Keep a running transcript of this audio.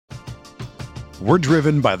We're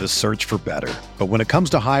driven by the search for better. But when it comes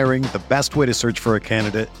to hiring, the best way to search for a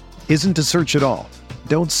candidate isn't to search at all.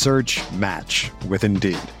 Don't search, match with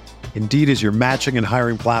Indeed. Indeed is your matching and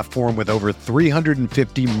hiring platform with over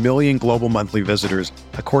 350 million global monthly visitors,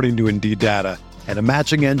 according to Indeed data, and a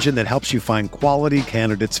matching engine that helps you find quality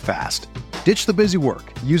candidates fast. Ditch the busy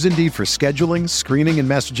work. Use Indeed for scheduling, screening, and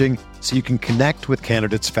messaging so you can connect with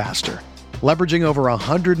candidates faster. Leveraging over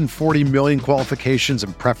 140 million qualifications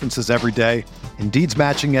and preferences every day, Indeed's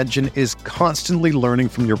matching engine is constantly learning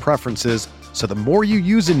from your preferences, so the more you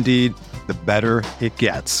use Indeed, the better it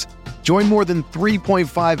gets. Join more than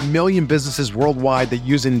 3.5 million businesses worldwide that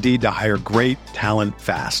use Indeed to hire great talent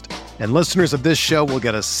fast. And listeners of this show will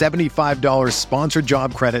get a $75 sponsored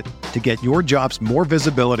job credit to get your jobs more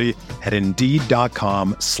visibility at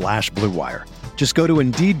Indeed.com/Blue Wire. Just go to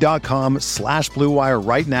Indeed.com/Blue Wire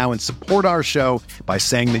right now and support our show by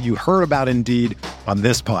saying that you heard about Indeed on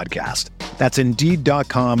this podcast. That's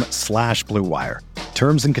Indeed.com/Blue Wire.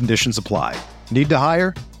 Terms and conditions apply. Need to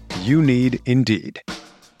hire? You need Indeed.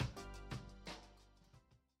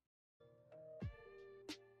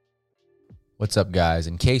 What's up, guys?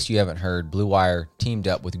 In case you haven't heard, Blue Wire teamed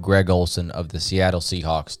up with Greg Olsen of the Seattle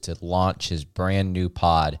Seahawks to launch his brand new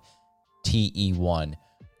pod, TE1.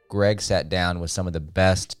 Greg sat down with some of the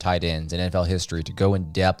best tight ends in NFL history to go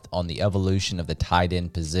in depth on the evolution of the tight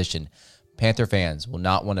end position. Panther fans will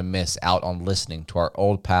not want to miss out on listening to our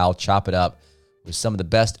old pal chop it up with some of the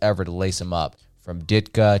best ever to lace him up. From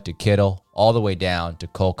Ditka to Kittle, all the way down to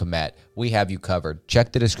Cole Kmet. We have you covered.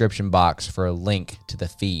 Check the description box for a link to the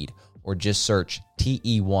feed, or just search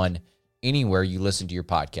TE1 anywhere you listen to your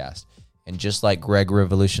podcast. And just like Greg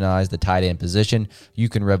revolutionized the tight end position, you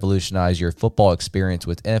can revolutionize your football experience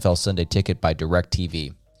with NFL Sunday Ticket by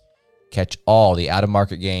DirecTV. Catch all the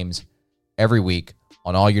out-of-market games every week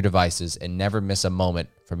on all your devices and never miss a moment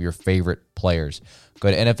from your favorite players.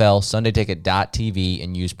 Go to NFLSundayTicket.tv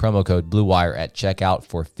and use promo code BlueWire at checkout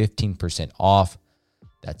for 15% off.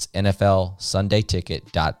 That's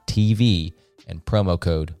NFLSundayTicket.tv and promo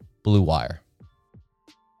code Blue Wire.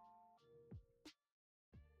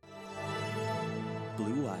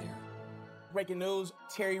 Blue Wire. Breaking news,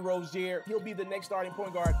 Terry Rozier. He'll be the next starting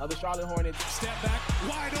point guard of the Charlotte Hornets. Step back,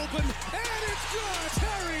 wide open, and it's good!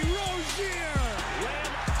 Terry Rozier!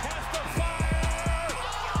 Lamb has the fire!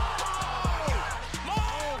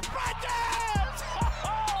 More Brendan!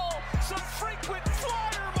 Some frequent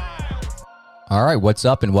flyer miles! All right, what's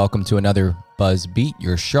up, and welcome to another Buzz Beat,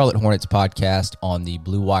 your Charlotte Hornets podcast on the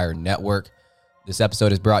Blue Wire Network. This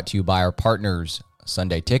episode is brought to you by our partners,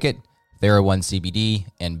 Sunday Ticket, TheraOne CBD,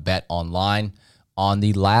 and Bet Online. On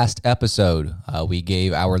the last episode, we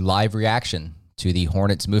gave our live reaction to the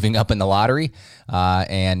Hornets moving up in the lottery,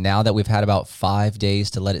 and now that we've had about 5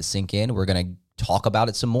 days to let it sink in, we're going to talk about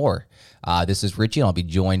it some more. This is Richie, and I'll be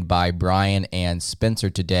joined by Brian and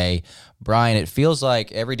Spencer today. Brian, it feels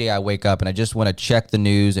like every day I wake up and I just want to check the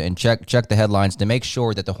news and check the headlines to make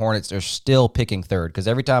sure that the Hornets are still picking third, because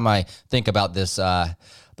every time I think about this,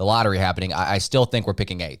 the lottery happening, I still think we're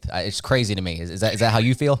picking eighth. It's crazy to me. Is that how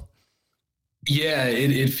you feel? Yeah,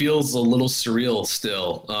 it feels a little surreal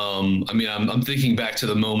still. I'm thinking back to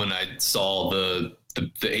the moment I saw the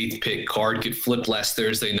eighth pick card get flipped last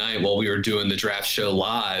Thursday night while we were doing the draft show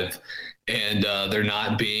live, and there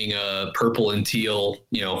not being a purple and teal,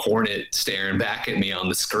 Hornet staring back at me on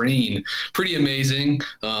the screen. Pretty amazing.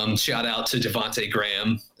 Shout out to Devontae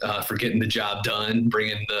Graham for getting the job done,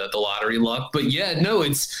 bringing the lottery luck. But yeah, no,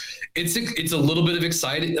 it's a little bit of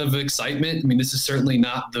excitement. I mean, this is certainly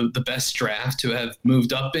not the best draft to have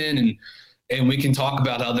moved up in, and we can talk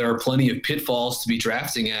about how there are plenty of pitfalls to be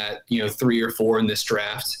drafting at, 3 or 4 in this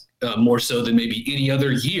draft, more so than maybe any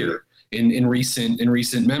other year in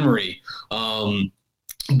recent memory.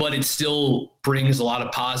 But it still brings a lot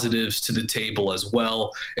of positives to the table as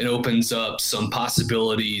well. It opens up some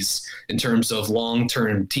possibilities in terms of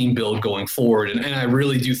long-term team build going forward. And I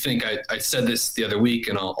really do think I said this the other week,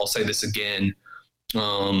 and I'll say this again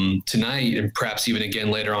tonight, and perhaps even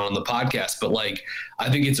again later on the podcast. But I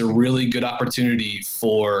think it's a really good opportunity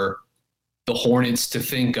for the Hornets to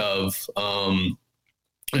think of,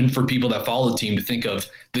 and for people that follow the team to think of,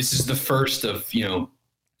 this is the first of,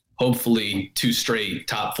 hopefully 2 straight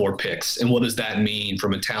top 4 picks. And what does that mean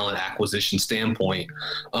from a talent acquisition standpoint?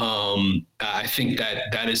 I think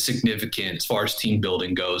that is significant as far as team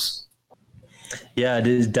building goes. Yeah,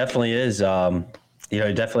 it definitely is. You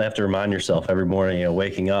definitely have to remind yourself every morning,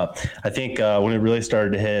 waking up. I think when it really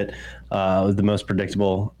started to hit, the most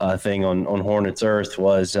predictable thing on Hornets Earth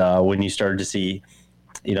was when you started to see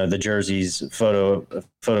the jerseys photo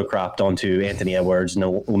cropped onto Anthony Edwards and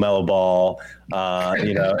LaMelo Ball,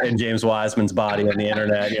 and James Wiseman's body on the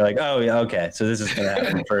internet. And you're like, oh yeah, okay, so this is going to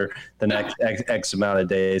happen for the next X amount of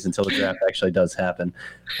days until the draft actually does happen,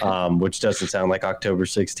 which doesn't sound like October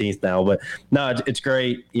 16th now, but no, it's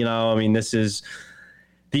great. This is.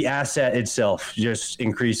 The asset itself just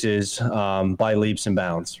increases by leaps and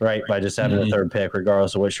bounds, right? By just having a third pick,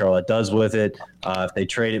 regardless of what Charlotte does with it. If they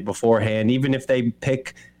trade it beforehand, even if they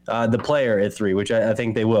pick the player at 3, which I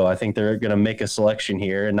think they will. I think they're going to make a selection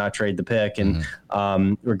here and not trade the pick. And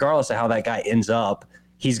regardless of how that guy ends up,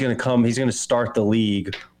 he's going to start the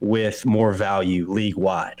league with more value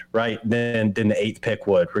league-wide, right, than the 8th pick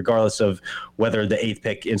would, regardless of whether the 8th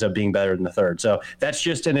pick ends up being better than the 3rd. So that's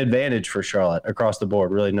just an advantage for Charlotte across the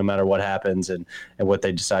board, really, no matter what happens and what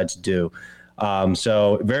they decide to do.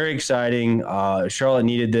 So very exciting. Charlotte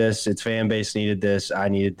needed this. Its fan base needed this. I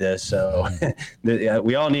needed this. So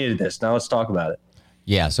we all needed this. Now let's talk about it.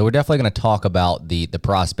 Yeah, so we're definitely going to talk about the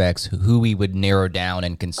prospects, who we would narrow down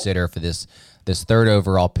and consider for this 3rd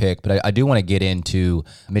overall pick. But I do want to get into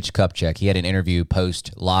Mitch Kupchak. He had an interview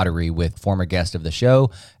post-lottery with former guest of the show,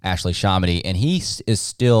 Ashley Shamity, and he is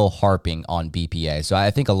still harping on BPA. So I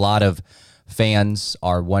think a lot of fans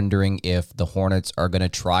are wondering if the Hornets are going to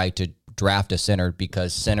try to draft a center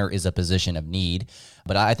because center is a position of need.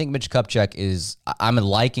 But I think Mitch Kupchak I'm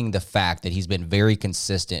liking the fact that he's been very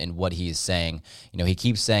consistent in what he is saying. He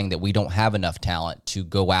keeps saying that we don't have enough talent to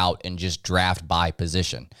go out and just draft by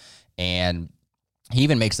position. And he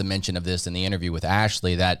even makes a mention of this in the interview with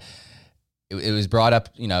Ashley, that it was brought up,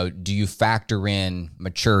 do you factor in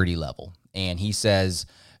maturity level? And he says,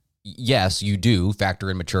 yes, you do factor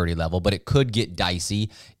in maturity level, but it could get dicey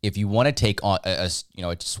if you want to take on a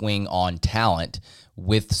swing on talent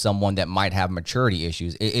with someone that might have maturity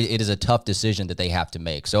issues. It is a tough decision that they have to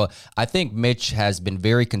make. So I think Mitch has been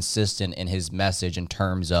very consistent in his message in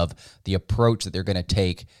terms of the approach that they're going to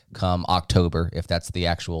take come October, if that's the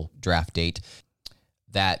actual draft date,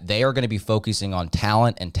 that they are going to be focusing on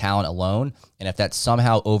talent and talent alone. And if that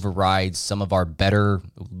somehow overrides some of our better,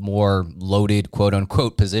 more loaded, quote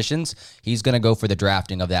unquote, positions, he's going to go for the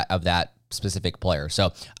drafting of that specific player.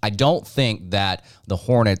 So I don't think that the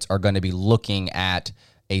Hornets are going to be looking at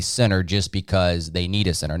a center just because they need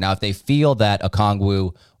a center. Now, if they feel that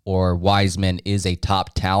Okongwu or Wiseman is a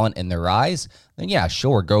top talent in their eyes, then yeah,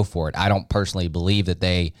 sure, go for it. I don't personally believe that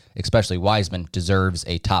they, especially Wiseman, deserves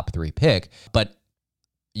a top 3 pick. But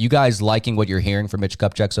you guys liking what you're hearing from Mitch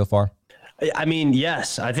Kupchak so far? I mean,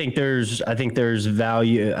 yes, I think there's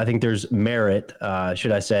value. I think there's merit,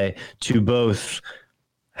 should I say, to both.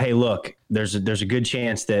 Hey, look, there's a good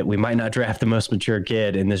chance that we might not draft the most mature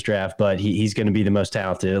kid in this draft, but he's going to be the most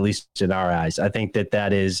talented, at least in our eyes. I think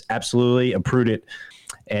that is absolutely a prudent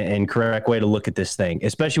and correct way to look at this thing,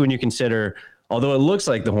 especially when you consider, although it looks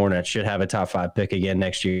like the Hornets should have a top 5 pick again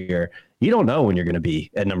next year, you don't know when you're going to be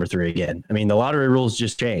at number 3 again. I mean, the lottery rules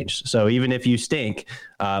just changed. So even if you stink,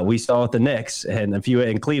 we saw at the Knicks and a few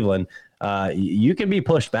in Cleveland, you can be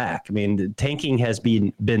pushed back. I mean, tanking has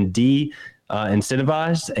been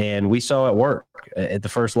incentivized, and we saw it work at the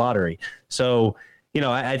first lottery. So,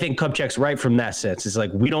 I think Kupchak's right from that sense. It's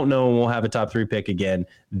like, we don't know when we'll have a top 3 pick again.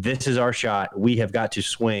 This is our shot. We have got to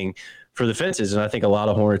swing for the fences. And I think a lot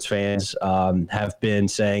of Hornets fans have been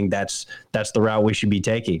saying that's the route we should be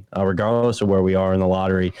taking, regardless of where we are in the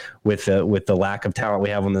lottery with the lack of talent we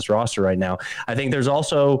have on this roster right now. I think there's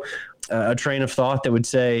also a train of thought that would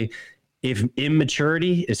say, if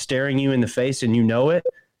immaturity is staring you in the face and you know it,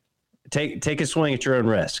 take a swing at your own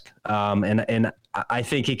risk. And I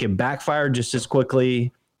think it can backfire just as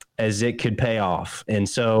quickly as it could pay off. And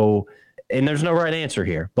so, and there's no right answer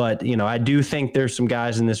here, but I do think there's some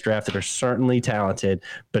guys in this draft that are certainly talented,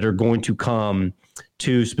 but are going to come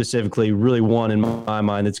to specifically really one in my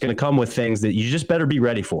mind that's going to come with things that you just better be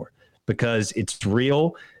ready for, because it's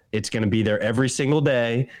real. It's going to be there every single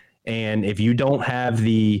day. And if you don't have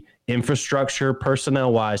the infrastructure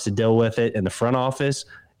personnel wise to deal with it in the front office,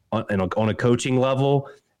 on a coaching level,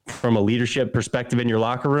 from a leadership perspective in your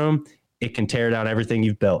locker room, it can tear down everything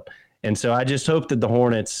you've built. And so I just hope that the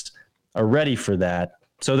Hornets are ready for that.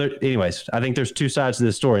 So anyways, I think there's 2 sides to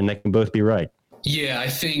this story, and they can both be right. Yeah, I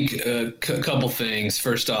think a couple things.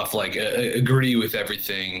 First off, agree with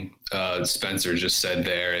everything Spencer just said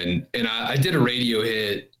there. And I did a radio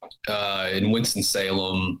hit in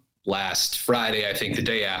Winston-Salem last Friday, I think the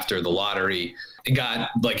day after the lottery, and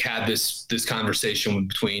had this conversation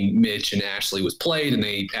between Mitch and Ashley was played, and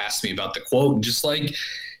they asked me about the quote, and just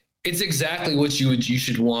It's exactly what you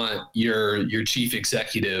should want your chief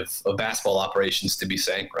executive of basketball operations to be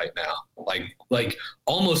saying right now. Like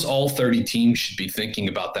almost all 30 teams should be thinking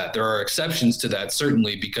about that. There are exceptions to that,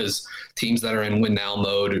 certainly, because teams that are in win now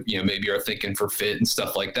mode, maybe are thinking for fit and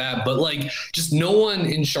stuff like that. But like, just no one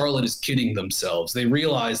in Charlotte is kidding themselves. They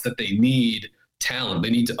realize that they need talent.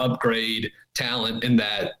 They need to upgrade talent, and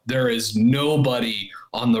that there is nobody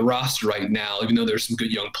on the roster right now, even though there's some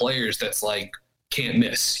good young players, that's like, can't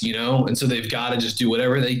miss, and so they've got to just do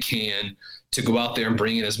whatever they can to go out there and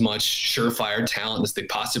bring in as much surefire talent as they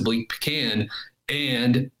possibly can.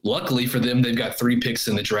 And luckily for them, they've got 3 picks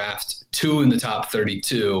in the draft, 2 in the top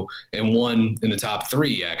 32 and 1 in the top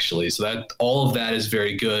 3, actually. So that all of that is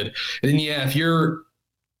very good. And then,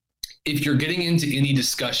 if you're getting into any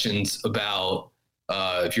discussions about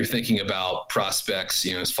if you're thinking about prospects,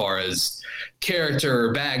 as far as character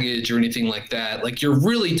or baggage or anything like that, like, you're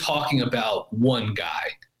really talking about one guy,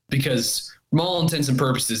 because from all intents and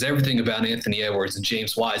purposes, everything about Anthony Edwards and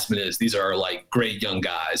James Wiseman these are like great young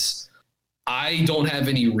guys. I don't have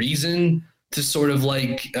any reason to sort of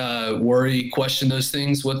question those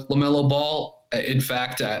things with LaMelo Ball. In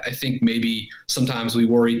fact, I think maybe sometimes we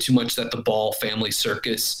worry too much that the Ball family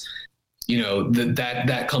circus,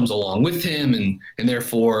 that comes along with him, and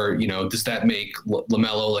therefore, does that make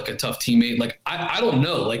LaMelo like a tough teammate? Like, I don't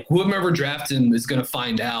know. Like, whoever drafted him is going to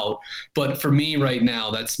find out. But for me right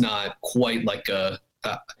now, that's not quite like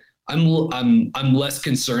I'm less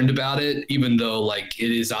concerned about it, even though like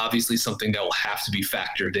it is obviously something that will have to be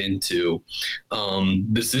factored into the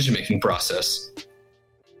decision-making process.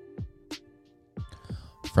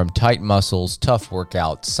 From tight muscles, tough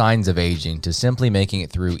workouts, signs of aging, to simply making it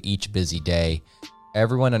through each busy day,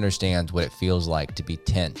 everyone understands what it feels like to be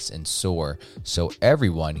tense and sore, so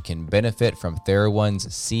everyone can benefit from TheraOne's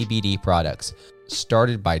CBD products.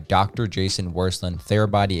 Started by Dr. Jason Wersland,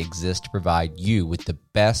 TheraBody exists to provide you with the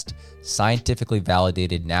best scientifically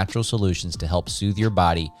validated natural solutions to help soothe your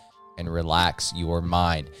body and relax your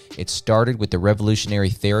mind. It started with the revolutionary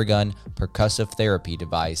Theragun percussive therapy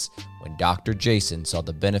device when Dr. Jason saw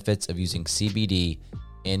the benefits of using CBD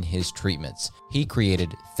in his treatments. He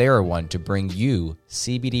created TheraOne to bring you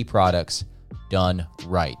CBD products done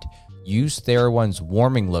right. Use TheraOne's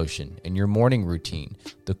warming lotion in your morning routine,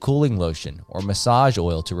 the cooling lotion or massage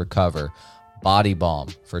oil to recover, body balm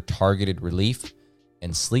for targeted relief,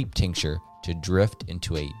 and sleep tincture to drift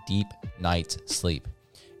into a deep night's sleep.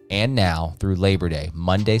 And now, through Labor Day,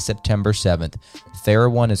 Monday, September 7th,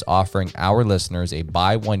 TheraOne is offering our listeners a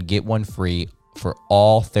buy one, get one free for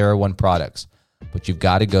all TheraOne products. But you've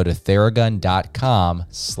got to go to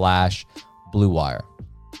theragun.com/BlueWire.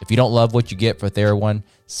 If you don't love what you get for TheraOne,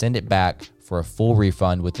 send it back for a full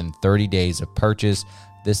refund within 30 days of purchase.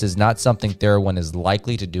 This is not something TheraOne is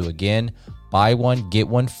likely to do again. Buy one, get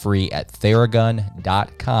one free at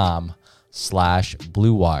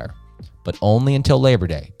theragun.com/BlueWire. But only until Labor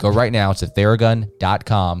Day. Go right now to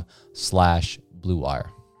theragun.com/BlueWire.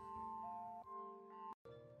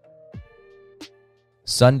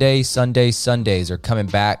 Sundays are coming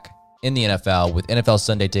back in the NFL with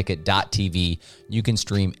NFLSundayTicket.tv. You can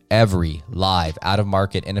stream every live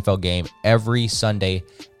out-of-market NFL game every Sunday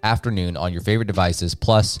afternoon on your favorite devices,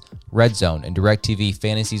 plus Red Zone and DirecTV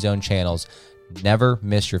Fantasy Zone channels. Never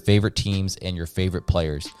miss your favorite teams and your favorite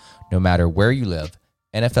players, no matter where you live.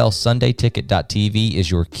 NFLSundayTicket.tv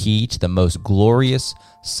is your key to the most glorious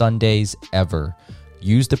Sundays ever.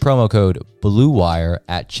 Use the promo code BlueWire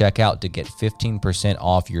at checkout to get 15%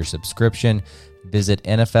 off your subscription. Visit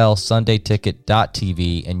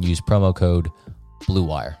NFLSundayTicket.tv and use promo code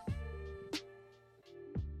BlueWire.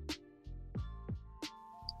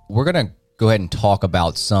 We're going to go ahead and talk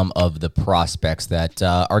about some of the prospects that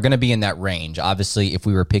are going to be in that range. Obviously, if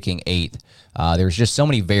we were picking 8th, there's just so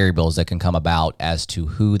many variables that can come about as to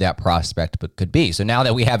who that prospect could be. So now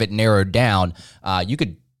that we have it narrowed down, you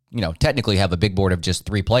could, technically have a big board of just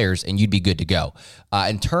 3 players and you'd be good to go.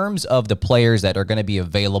 In terms of the players that are going to be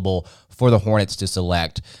available for the Hornets to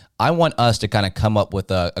select, I want us to kind of come up with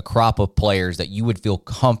a crop of players that you would feel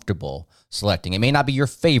comfortable selecting. It may not be your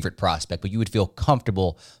favorite prospect, but you would feel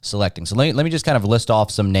comfortable selecting. So let me just kind of list off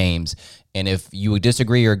some names, and if you would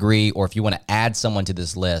disagree or agree, or if you want to add someone to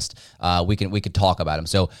this list, we could talk about them.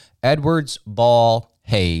 So Edwards, Ball,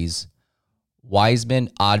 Hayes,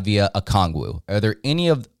 Wiseman, Advia, Okongwu. Are there any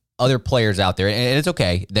of other players out there, and it's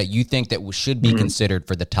okay, that you think that should be considered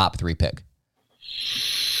for the top 3 pick?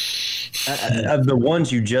 Of the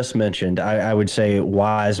ones you just mentioned, I would say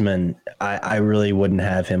Wiseman. I really wouldn't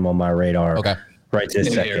have him on my radar right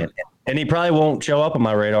this second. And he probably won't show up on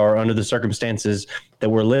my radar under the circumstances that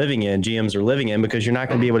we're living in, GMs are living in, because you're not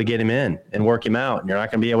going to be able to get him in and work him out. And you're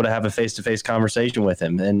not going to be able to have a face-to-face conversation with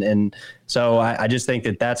him. And so I just think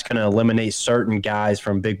that that's going to eliminate certain guys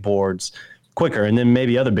from big boards quicker. And then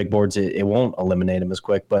maybe other big boards, it won't eliminate them as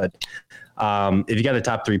quick. But if you got a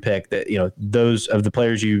top 3 pick, that, you know, those of the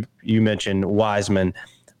players you mentioned, Wiseman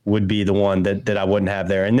would be the one that I wouldn't have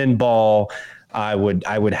there. And then Ball, I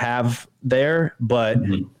would have there, but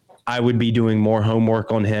I would be doing more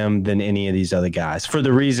homework on him than any of these other guys, for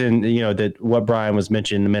the reason, you know, that what Brian was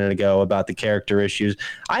mentioning a minute ago about the character issues.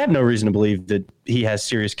 I have no reason to believe that he has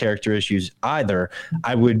serious character issues either.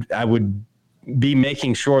 I would be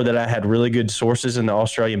making sure that I had really good sources in the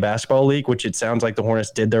Australian Basketball League, which it sounds like the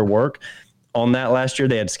Hornets did their work on that last year.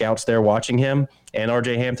 They had scouts there watching him, and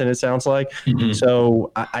RJ Hampton, it sounds like.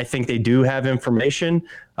 So I think they do have information.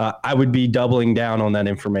 I would be doubling down on that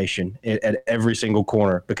information at every single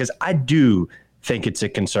corner, because I do think it's a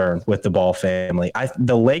concern with the Ball family.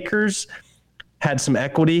 The Lakers had some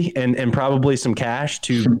equity and probably some cash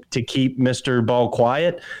to keep Mr. Ball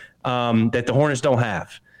quiet that the Hornets don't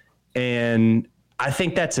have. And I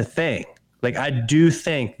think that's a thing. Like, I do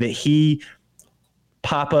think that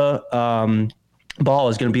Papa Ball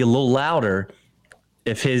is going to be a little louder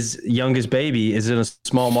if his youngest baby is in a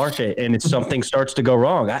small market and if something starts to go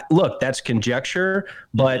wrong. Look, that's conjecture,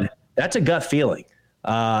 but that's a gut feeling.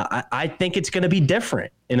 I think it's going to be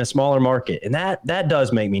different in a smaller market, and that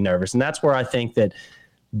does make me nervous. And that's where I think that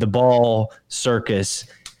the Ball circus,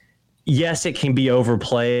 yes, it can be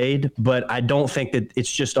overplayed, but I don't think that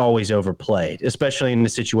it's just always overplayed, especially in a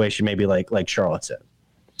situation maybe like Charlotte said.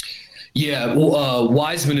 Yeah, well,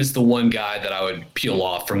 Wiseman is the one guy that I would peel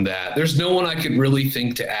off from that. There's no one I could really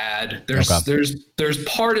think to add. There's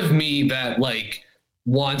part of me that like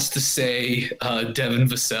wants to say Devin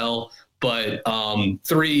Vassell, but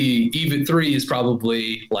 3 is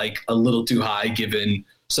probably like a little too high given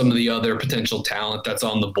some of the other potential talent that's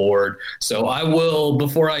on the board. So I will,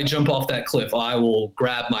 before I jump off that cliff, I will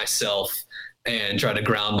grab myself and try to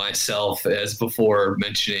ground myself as before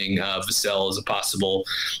mentioning Vassell as a possible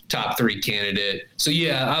top 3 candidate. So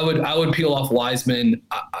yeah, I would peel off Wiseman.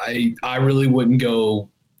 I really wouldn't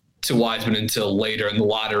go to Wiseman until later in the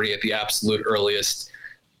lottery at the absolute earliest.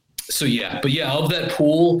 So yeah, but yeah, of that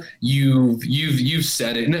pool, you've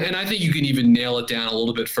said it, and I think you can even nail it down a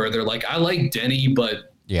little bit further. Like, I like Denny,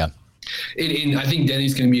 but yeah, and I think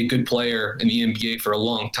Denny's going to be a good player in the NBA for a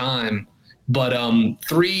long time. But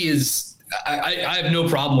 3 is. I have no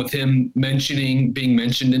problem with him being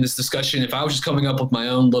mentioned in this discussion. If I was just coming up with my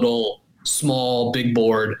own little small big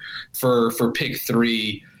board for pick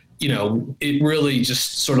 3, you know, it really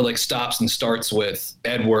just sort of like stops and starts with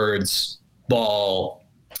Edwards, Ball,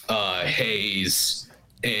 Hayes,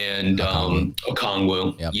 and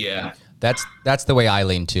Okongwu. Yep. Yeah. That's the way I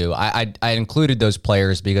lean too. I included those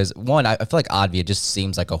players because, one, I feel like Advia just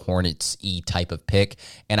seems like a Hornets-y type of pick,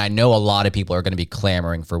 and I know a lot of people are going to be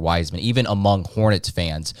clamoring for Wiseman, even among Hornets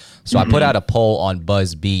fans. So I put out a poll on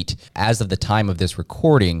BuzzBeat. As of the time of this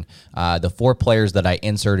recording, the 4 players that I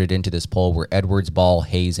inserted into this poll were Edwards, Ball,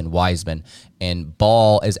 Hayes, and Wiseman, and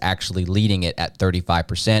Ball is actually leading it at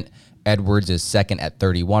 35%. Edwards is second at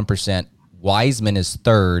 31%. Wiseman is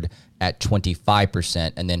third at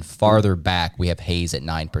 25%, and then farther back we have Hayes at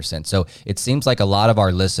 9%. So it seems like a lot of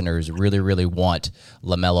our listeners really, really want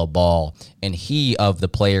LaMelo Ball, and he, of the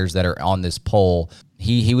players that are on this poll,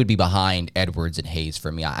 he would be behind Edwards and Hayes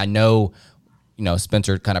for me. I know, you know,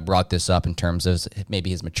 Spencer kind of brought this up in terms of maybe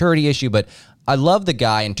his maturity issue, but I love the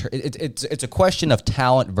guy. It's a question of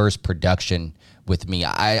talent versus production with me.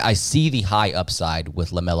 I see the high upside with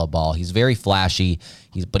LaMelo Ball. He's very flashy,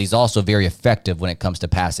 but he's also very effective when it comes to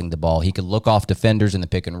passing the ball. He can look off defenders in the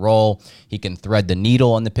pick and roll. He can thread the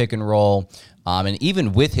needle in the pick and roll. And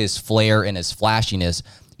even with his flair and his flashiness,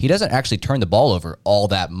 he doesn't actually turn the ball over all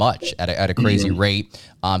that much at a crazy rate.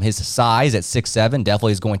 His size at 6'7"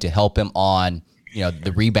 definitely is going to help him on, you know,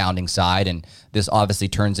 the rebounding side, and this obviously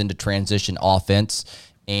turns into transition offense.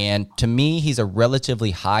 And to me, he's a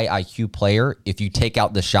relatively high IQ player. If you take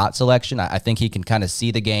out the shot selection, I think he can kind of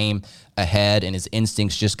see the game ahead and his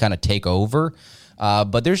instincts just kind of take over.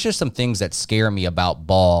 But there's just some things that scare me about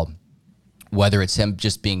Ball, whether it's him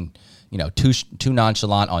just being, you know, too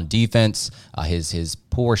nonchalant on defense, his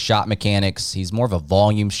poor shot mechanics. He's more of a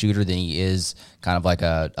volume shooter than he is kind of like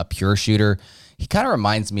a pure shooter. He kind of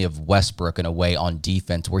reminds me of Westbrook in a way on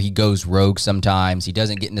defense, where he goes rogue sometimes. He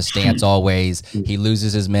doesn't get in the stance always. He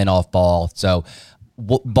loses his men off ball. So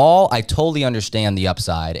Ball, I totally understand the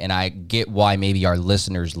upside, and I get why maybe our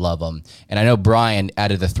listeners love him. And I know, Brian,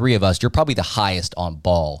 out of the 3 of us, you're probably the highest on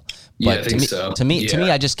Ball. Yeah, But I think so. To me,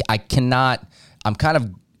 I cannot. I'm kind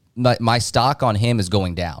of my stock on him is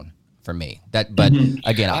going down for me. But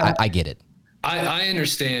again, I get it. I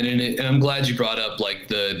understand, and I'm glad you brought up like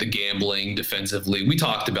the gambling defensively. We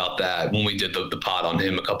talked about that when we did the pod on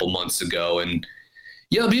him a couple months ago, and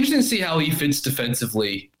yeah, it'll be interesting to see how he fits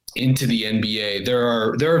defensively into the NBA. There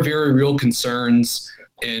are very real concerns,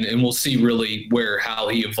 and we'll see really how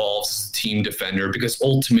he evolves as a team defender, because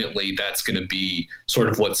ultimately that's going to be sort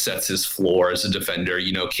of what sets his floor as a defender.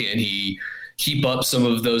 You know, can he keep up some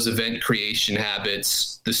of those event creation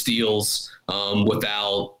habits, the steals,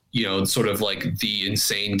 without, you know, sort of like the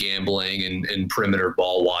insane gambling and perimeter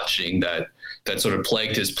ball watching that sort of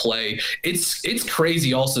plagued his play. It's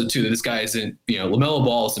crazy also too that this guy isn't, you know, LaMelo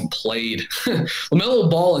Ball hasn't played.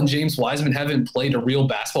 LaMelo Ball and James Wiseman haven't played a real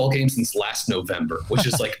basketball game since last November, which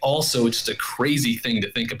is like also just a crazy thing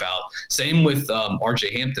to think about. Same with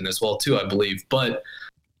RJ Hampton as well too, I believe. But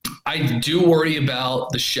I do worry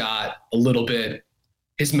about the shot a little bit.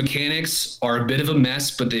 His mechanics are a bit of a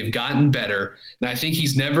mess, but they've gotten better. And I think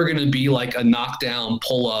he's never going to be like a knockdown,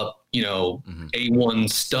 pull up, you know, A1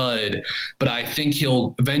 stud. But I think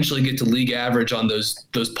he'll eventually get to league average on those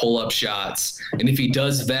pull up shots. And if he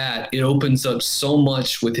does that, it opens up so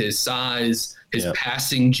much with his size, his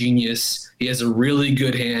passing genius. He has a really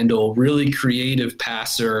good handle, really creative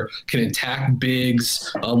passer, can attack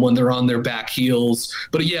bigs when they're on their back heels.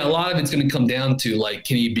 But yeah, a lot of it's going to come down to like,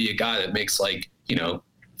 can he be a guy that makes like, you know,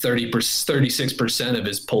 36% of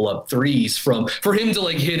his pull-up threes for him to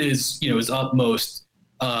like hit his, you know, his utmost,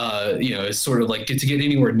 you know, is sort of like to get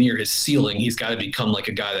anywhere near his ceiling. He's got to become like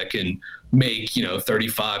a guy that can make, you know,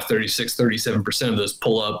 35, 36, 37% of those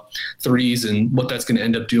pull-up threes, and what that's going to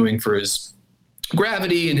end up doing for his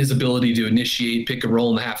gravity and his ability to initiate pick and roll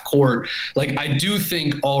in the half court. Like, I do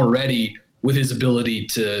think already with his ability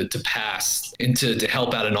to pass and to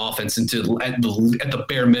help out an offense and to at the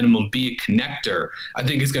bare minimum be a connector, I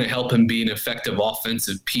think is going to help him be an effective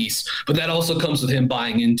offensive piece. But that also comes with him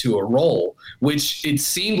buying into a role, which it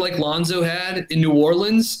seemed like Lonzo had in New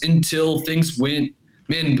Orleans until things went.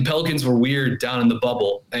 Man, the Pelicans were weird down in the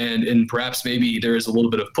bubble, and perhaps maybe there is a little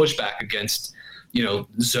bit of pushback against, you know,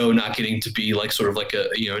 Zoe not getting to be like sort of like a,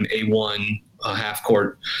 you know, an A1 half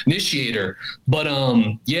court initiator. But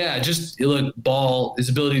yeah, just look, Ball, his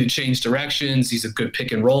ability to change directions. He's a good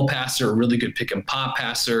pick and roll passer, a really good pick and pop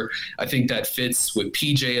passer. I think that fits with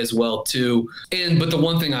PJ as well too. But the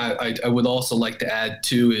one thing I would also like to add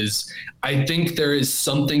too is I think there is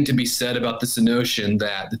something to be said about this notion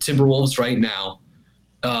that the Timberwolves right now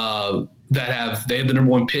they have the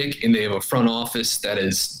number one pick, and they have a front office that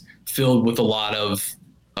is filled with a lot of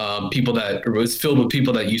people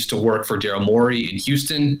that used to work for Daryl Morey in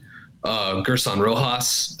Houston. Gerson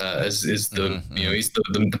Rojas is the you know, he's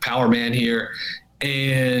the power man here,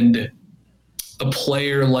 and a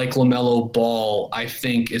player like LaMelo Ball, I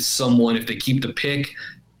think, is someone, if they keep the pick,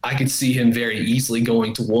 I could see him very easily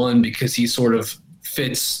going to one, because he sort of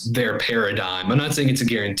fits their paradigm. I'm not saying it's a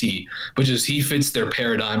guarantee, but just he fits their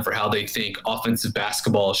paradigm for how they think offensive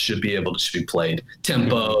basketball should be played.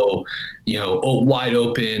 Tempo, you know, wide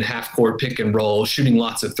open, half court pick and roll, shooting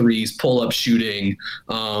lots of threes, pull up shooting.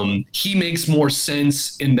 He makes more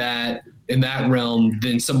sense in that realm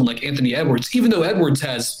than someone like Anthony Edwards, even though Edwards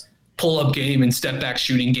has pull up game and step back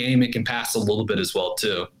shooting game. It can pass a little bit as well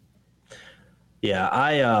too. Yeah,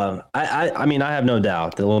 I mean, I have no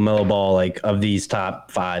doubt that LaMelo Ball, like of these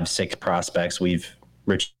top 5-6 prospects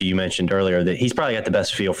Rich, you mentioned earlier, that he's probably got the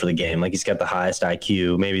best feel for the game. Like, he's got the highest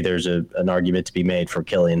IQ. Maybe there's an argument to be made for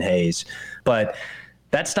Killian Hayes, but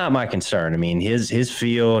that's not my concern. I mean, his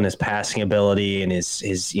feel and his passing ability and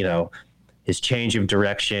his you know, his change of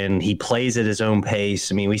direction, he plays at his own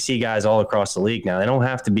pace. I mean, we see guys all across the league now. They don't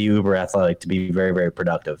have to be uber athletic to be very, very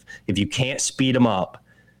productive. If you can't speed them up,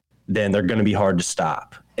 then they're going to be hard to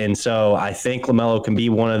stop. And so I think LaMelo can be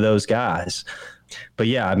one of those guys. But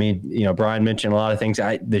yeah, I mean, you know, Brian mentioned a lot of things.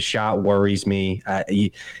 The shot worries me.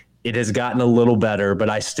 It has gotten a little better, but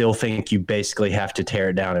I still think you basically have to tear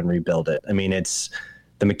it down and rebuild it. I mean, it's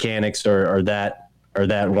the mechanics are that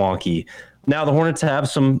wonky. Now the Hornets have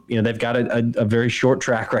some, you know, they've got a very short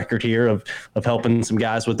track record here of helping some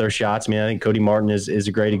guys with their shots. I mean, I think Cody Martin is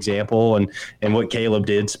a great example, and what Caleb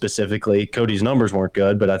did specifically. Cody's numbers weren't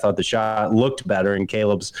good, but I thought the shot looked better, and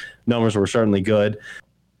Caleb's numbers were certainly good.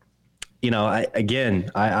 You know,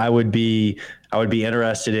 I would be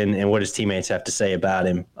interested in what his teammates have to say about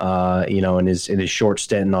him. You know, in his short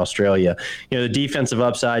stint in Australia. You know, the defensive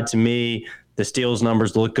upside to me. The steals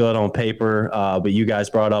numbers look good on paper, but you guys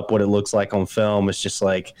brought up what it looks like on film. It's just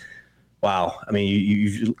like, wow. I mean,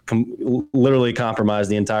 you've literally compromised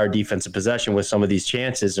the entire defensive possession with some of these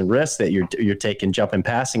chances and risks that you're taking jumping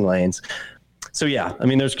passing lanes. So, yeah, I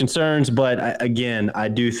mean, there's concerns, but I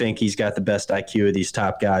do think he's got the best IQ of these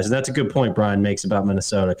top guys. And that's a good point Brian makes about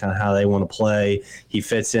Minnesota, kind of how they want to play. He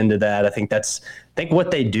fits into that. I think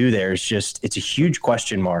what they do there is it's a huge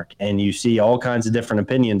question mark. And you see all kinds of different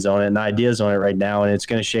opinions on it and ideas on it right now, and it's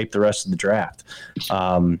going to shape the rest of the draft.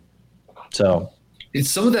 So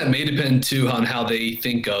some of that may depend, too, on how they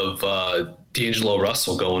think of D'Angelo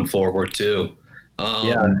Russell going forward, too.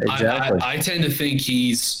 Yeah, exactly. I tend to think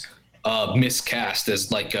he's miscast as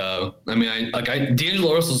D'Angelo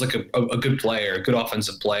Russell's like a good player, a good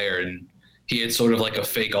offensive player, and he had sort of like a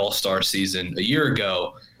fake all-star season a year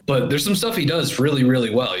ago. But there's some stuff he does really, really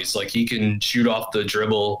well. He's like, he can shoot off the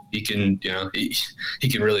dribble. He can, he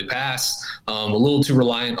can really pass. A little too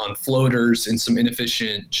reliant on floaters and some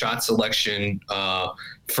inefficient shot selection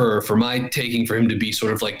for my taking for him to be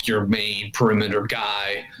sort of like your main perimeter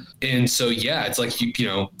guy. And so, yeah, it's like,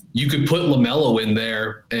 you could put LaMelo in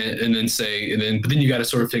there but then you got to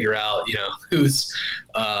sort of figure out, who's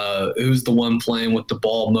the one playing with the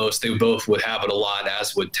ball most. They both would have it a lot,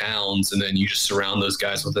 as would Towns. And then you just surround those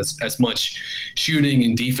guys with as much shooting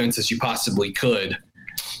and defense as you possibly could.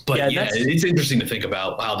 But it's interesting to think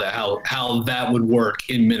about how that would work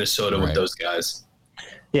in Minnesota with those guys.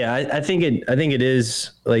 Yeah, I think it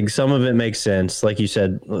is, like, some of it makes sense. Like you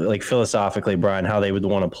said, like philosophically, Brian, how they would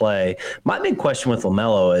want to play. My big question with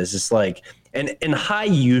LaMelo is just like, and high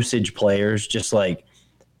usage players, just like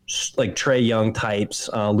Trae Young types,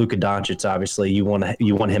 Luka Doncic, obviously you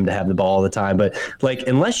want him to have the ball all the time. But like,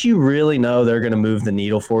 unless you really know they're going to move the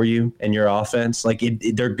needle for you in your offense, like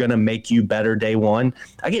they're going to make you better day one.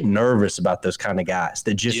 I get nervous about those kind of guys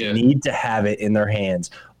that just need to have it in their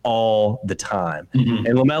hands all the time. Mm-hmm.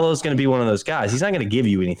 And LaMelo is going to be one of those guys. He's not going to give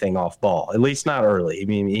you anything off ball, at least not early. I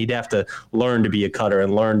mean, he'd have to learn to be a cutter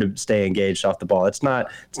and learn to stay engaged off the ball. It's not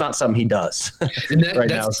something he does right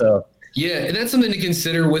now. So yeah, and that's something to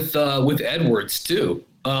consider with Edwards too.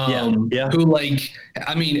 Who, like,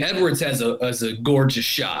 I mean, Edwards has a gorgeous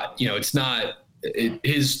shot. It's not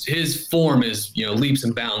his form is leaps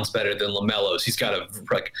and bounds better than LaMelo's. He's got a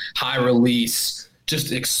high release,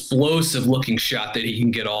 just explosive looking shot that he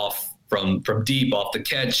can get off from deep off the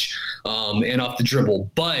catch and off the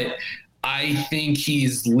dribble. But I think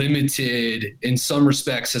he's limited in some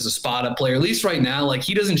respects as a spot up player, at least right now. Like,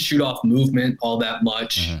 he doesn't shoot off movement all that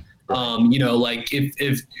much. Mm-hmm. Like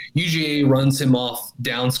if UGA runs him off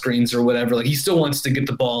down screens or whatever, like, he still wants to get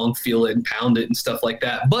the ball and feel it and pound it and stuff like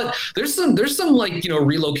that. But there's some like,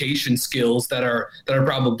 relocation skills that are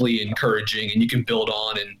probably encouraging and you can build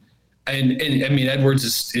on. And I mean, Edwards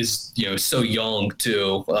is so young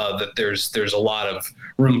too, that there's a lot of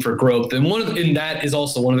room for growth. And that is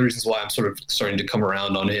also one of the reasons why I'm sort of starting to come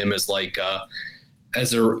around on him as like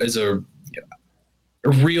as a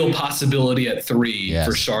real possibility at 3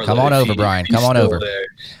 for Charlotte. Come on over, Brian. Come on over. There.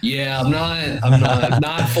 Yeah, I'm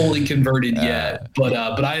not fully converted yet, but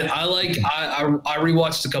I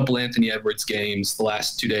rewatched a couple Anthony Edwards games the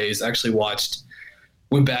last 2 days. I actually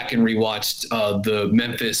went back and rewatched the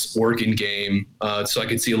Memphis Oregon game so I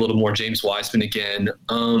could see a little more James Wiseman again.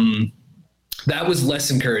 That was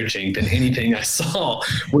less encouraging than anything I saw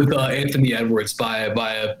with Anthony Edwards by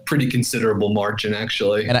a pretty considerable margin,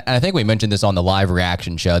 actually. And I think we mentioned this on the live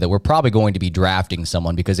reaction show that we're probably going to be drafting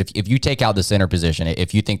someone, because if you take out the center position,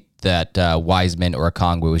 if you think that Wiseman or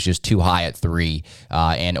Okongwu is just too high at 3,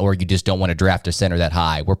 or you just don't want to draft a center that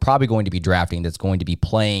high, we're probably going to be drafting that's going to be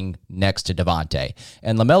playing next to Devontae.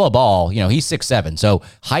 And LaMelo Ball, he's 6'7", so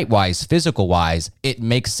height-wise, physical-wise, it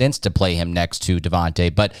makes sense to play him next to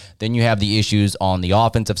Devontae. But then you have the issues on the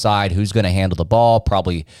offensive side. Who's going to handle the ball?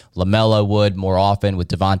 Probably LaMelo would more often, with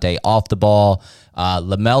Devontae off the ball.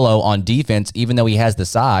 LaMelo on defense, even though he has the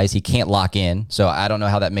size, he can't lock in. So I don't know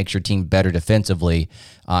how that makes your team better defensively.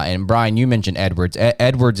 And Brian, you mentioned Edwards.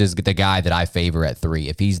 Edwards is the guy that I favor at 3.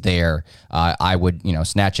 If he's there, I would,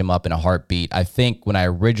 snatch him up in a heartbeat. I think when I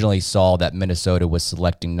originally saw that Minnesota was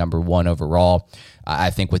selecting number 1 overall, I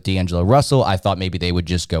think with D'Angelo Russell, I thought maybe they would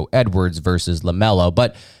just go Edwards versus LaMelo.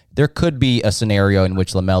 But there could be a scenario in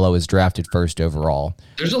which LaMelo is drafted first overall.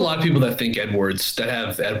 There's a lot of people that think that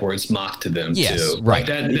have Edwards mocked to them too. Right. Like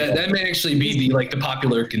that may actually be the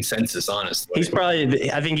popular consensus, honestly. He's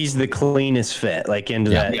probably, I think he's the cleanest fit, like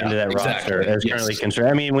into that exactly. roster as currently concerned.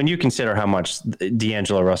 I mean, when you consider how much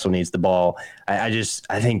D'Angelo Russell needs the ball, I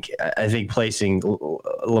think placing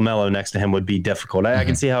LaMelo next to him would be difficult. I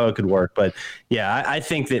can see how it could work, but yeah, I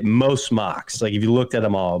think that most mocks, like if you looked at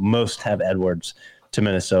them all, most have Edwards to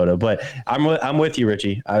Minnesota. But I'm with you,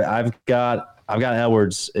 Richie. I've got I've got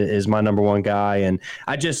Edwards is my number one guy. And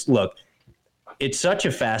I just look, it's such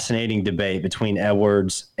a fascinating debate between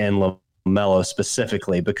Edwards and LaMelo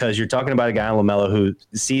specifically, because you're talking about a guy in LaMelo who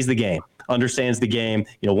sees the game, understands the game,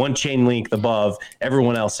 one chain length above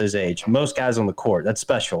everyone else his age. Most guys on the court, that's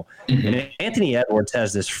special. Mm-hmm. And Anthony Edwards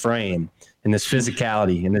has this frame and this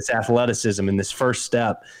physicality and this athleticism and this first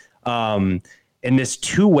step and this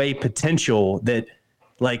two-way potential that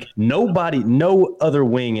like no other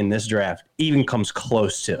wing in this draft even comes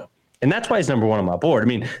close to. And that's why he's number one on my board. I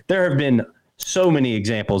mean, there have been so many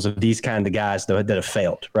examples of these kind of guys that have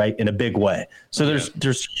failed, right, in a big way. So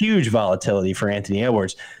there's huge volatility for Anthony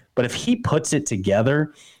Edwards. But if he puts it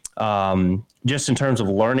together, just in terms of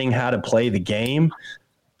learning how to play the game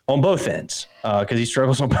on both ends, because he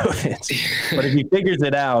struggles on both ends. But if he figures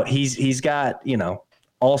it out, he's got,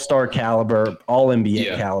 all-star caliber, all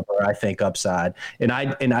NBA caliber, I think, upside. And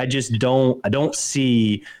I just don't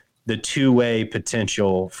see the two-way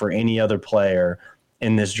potential for any other player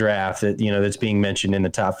in this draft that, that's being mentioned in the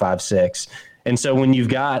top 5, 6. And so when you've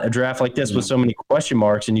got a draft like this with so many question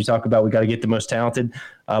marks, and you talk about we got to get the most talented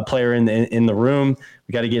player in the room,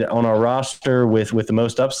 we got to get on our roster with the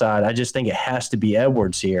most upside, I just think it has to be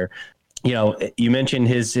Edwards here. You mentioned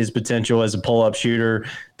his potential as a pull-up shooter.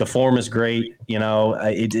 The form is great.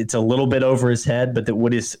 It's a little bit over his head, but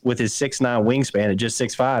with his 6'9" wingspan at just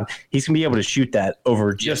 6'5", he's going to be able to shoot that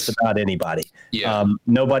over just about anybody. Yeah.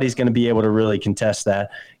 Nobody's going to be able to really contest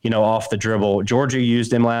that, off the dribble. Georgia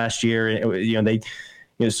used him last year.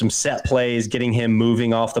 Some set plays, getting him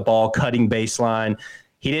moving off the ball, cutting baseline.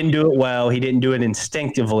 He didn't do it well. He didn't do it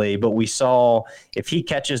instinctively, but we saw if he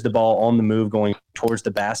catches the ball on the move going towards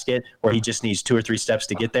the basket, where he just needs 2 or 3 steps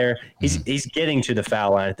to get there, he's getting to the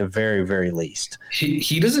foul line at the very, very least.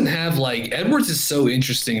 He doesn't have Edwards is so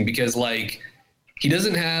interesting because he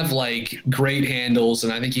doesn't have great handles,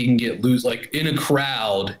 and I think he can get loose in a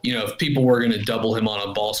crowd. If people were going to double him on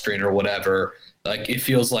a ball screen or whatever, it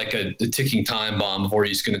feels like a ticking time bomb before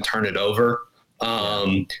he's going to turn it over.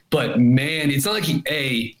 But man, it's not like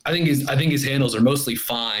I think his handles are mostly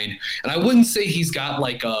fine. And I wouldn't say he's got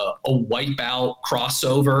a wipeout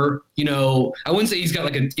crossover, I wouldn't say he's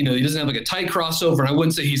got he doesn't have a tight crossover. And I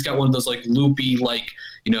wouldn't say he's got one of those loopy,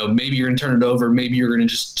 maybe you're going to turn it over. Maybe you're going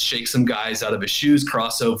to just shake some guys out of his shoes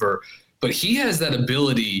crossover. But he has that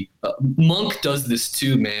ability. Monk does this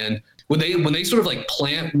too, man. When they sort of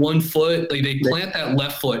plant one foot, they plant that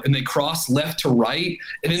left foot and they cross left to right,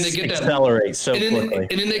 and then they get that accelerate so quickly,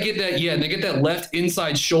 and then they get that and they get that left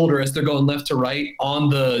inside shoulder as they're going left to right on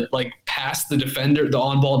the past the defender, the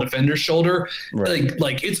on ball defender's shoulder, right.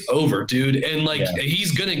 It's over, dude, and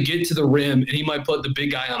he's gonna get to the rim and he might put the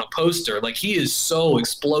big guy on a poster. He is so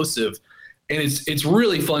explosive, and it's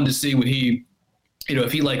really fun to see when he,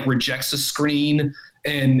 if he rejects a screen.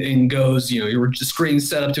 And goes, your screen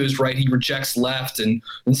set up to his right, he rejects left, and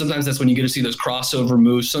sometimes that's when you get to see those crossover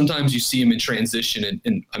moves. Sometimes you see him in transition,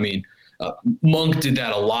 and I mean, Monk did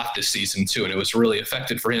that a lot this season too, and it was really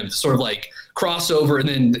effective for him to sort of crossover and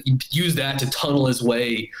then use that to tunnel his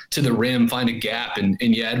way to the rim, find a gap, and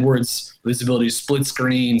Edwards, with his ability to split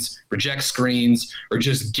screens, reject screens, or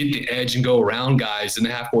just get the edge and go around guys in the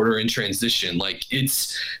half court or in transition.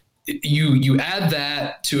 You add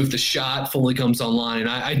that to if the shot fully comes online, and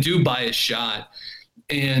I do buy a shot,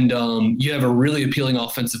 and you have a really appealing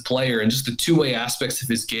offensive player, and just the two-way aspects of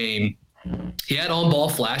his game. He had on-ball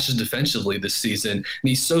flashes defensively this season, and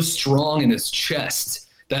he's so strong in his chest,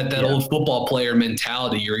 that old football player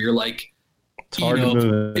mentality. You're it's hard to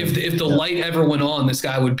move. If the light ever went on, this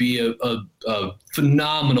guy would be a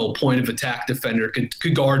phenomenal point of attack defender.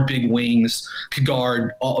 Could guard big wings, could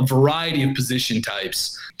guard a variety of position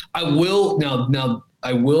types. I will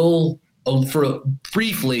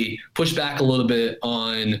briefly push back a little bit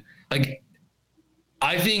on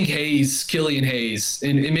I think Killian Hayes,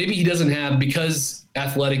 and maybe he doesn't have, because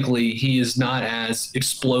athletically he is not as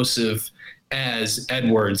explosive as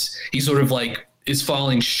Edwards. He sort of is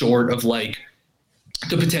falling short of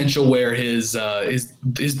the potential where his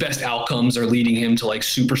best outcomes are leading him to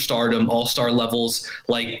superstardom, all-star levels,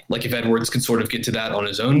 like if Edwards could sort of get to that on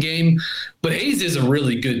his own game. But Hayes is a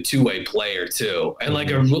really good two-way player too, and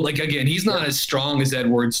again, he's not as strong as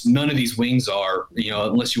Edwards. None of these wings are,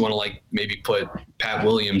 unless you want to maybe put Pat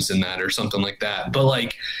Williams in that or something like that.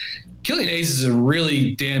 But Killian Hayes is a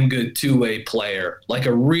really damn good two-way player,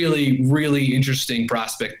 a really, really interesting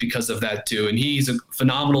prospect because of that too. And he's a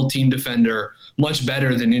phenomenal team defender, much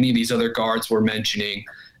better than any of these other guards we're mentioning,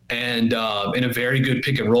 and a very good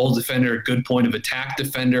pick and roll defender, good point of attack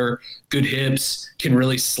defender, good hips, can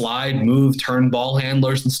really slide, move, turn ball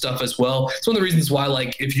handlers and stuff as well. It's one of the reasons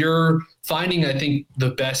why, if you're finding, I think, the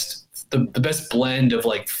best the best blend of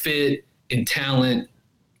like fit and talent.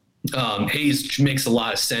 Hayes makes a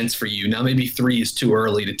lot of sense for you. Now maybe 3 is too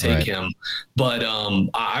early to take him, but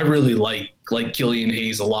I really like Killian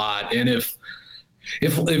Hayes a lot. And if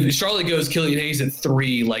Charlotte goes Killian Hayes at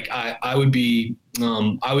 3, like I would be,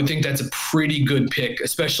 I would think that's a pretty good pick,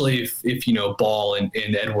 especially if Ball and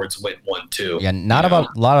Edwards went 1-2. Yeah,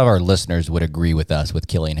 a lot of our listeners would agree with us with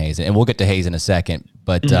Killian Hayes, and we'll get to Hayes in a second.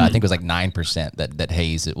 But I think it was like 9% that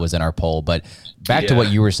Hayes was in our poll. But back to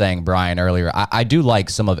what you were saying, Brian, earlier, I do like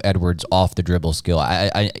some of Edwards' off the dribble skill.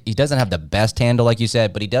 He doesn't have the best handle, like you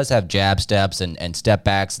said, but he does have jab steps and step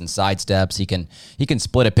backs and side steps. He can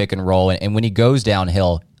split a pick and roll, and when he goes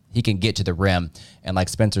downhill, he can get to the rim. And like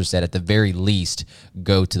Spencer said, at the very least,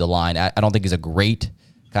 go to the line. I don't think he's a great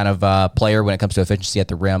kind of player when it comes to efficiency at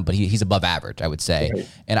the rim, but he's above average, I would say. Right.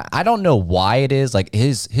 And I don't know why it is. Like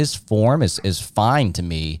his form is fine to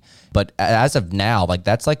me, but as of now, like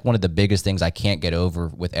that's like one of the biggest things I can't get over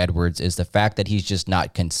with Edwards is the fact that he's just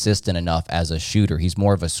not consistent enough as a shooter. He's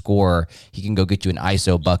more of a scorer. He can go get you an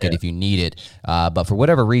ISO bucket if you need it. But for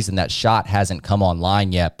whatever reason, that shot hasn't come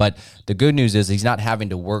online yet. But the good news is he's not having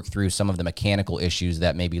to work through some of the mechanical issues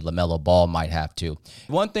that maybe LaMelo Ball might have to.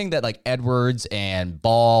 One thing that like Edwards and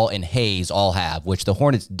Ball and Hayes all have, which the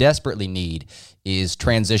Hornets desperately need, is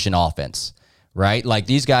transition offense. Right? Like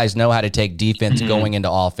these guys know how to take defense going into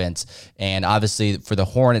offense. And obviously for the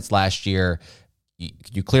Hornets last year,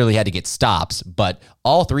 you clearly had to get stops, but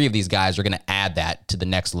all 3 of these guys are going to add that to the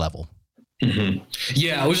next level.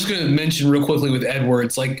 Yeah, I was just going to mention real quickly with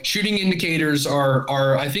Edwards, like shooting indicators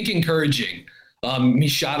are I think encouraging. He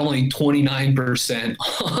shot only 29%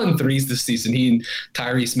 on threes this season. He and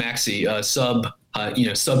Tyrese Maxey, sub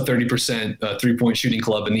 30% 3-point shooting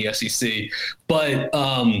club in the SEC. But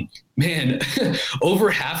man, over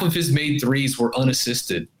half of his made threes were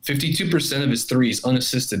unassisted. 52% of his threes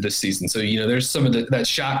unassisted this season. So, there's some of that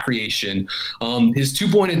shot creation. His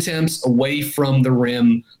 2-point attempts away from the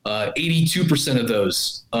rim, 82% of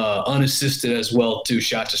those unassisted as well, too.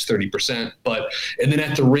 Shot just 30%. And then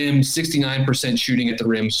at the rim, 69% shooting at the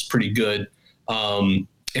rim is pretty good.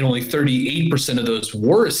 And only 38% of those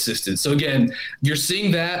were assisted. So again, you're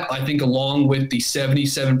seeing that, I think, along with the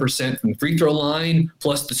 77% from the free throw line,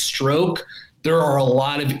 plus the stroke, there are a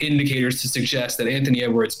lot of indicators to suggest that Anthony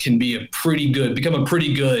Edwards can become a pretty good,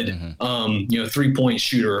 3-point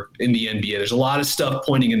shooter in the NBA. There's a lot of stuff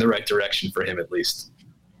pointing in the right direction for him, at least.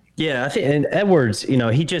 Yeah, I think, and Edwards,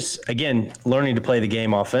 he just, again, learning to play the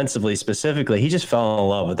game offensively specifically, he just fell in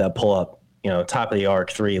love with that pull-up, top of the arc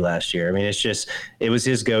 3 last year. I mean, it was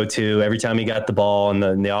his go-to every time he got the ball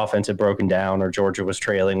and the offense had broken down or Georgia was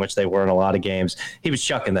trailing, which they were in a lot of games. He was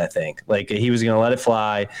chucking that thing. Like he was going to let it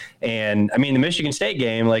fly. And I mean, the Michigan State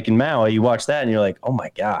game, like in Maui, you watch that and you're like, oh my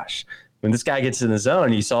gosh, when this guy gets in the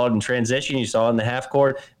zone, you saw it in transition, you saw it in the half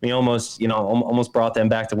court. I mean, almost brought them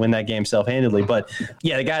back to win that game self-handedly. But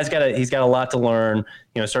yeah, the guy's he's got a lot to learn,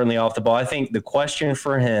 certainly off the ball. I think the question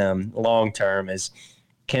for him long-term is,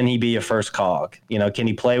 can he be a first cog? Can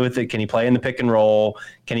he play with it? Can he play in the pick and roll?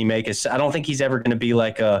 Can he make I don't think he's ever going to be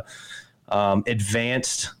like a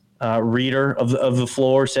advanced reader of the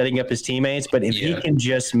floor, setting up his teammates. But if he can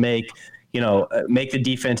just make the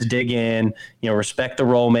defense dig in, respect the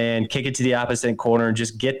roll man, kick it to the opposite corner, and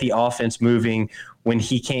just get the offense moving when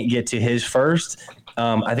he can't get to his first,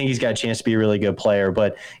 I think he's got a chance to be a really good player.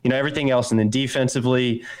 But, everything else, and then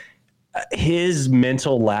defensively, his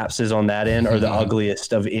mental lapses on that end are the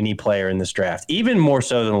ugliest of any player in this draft, even more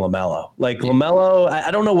so than LaMelo. Like LaMelo,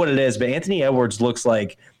 I don't know what it is, but Anthony Edwards looks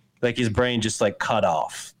like his brain just like cut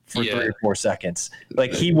off for 3 or 4 seconds.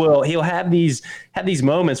 Like he'll have these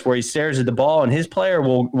moments where he stares at the ball and his player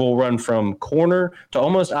will run from corner to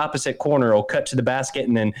almost opposite corner, will cut to the basket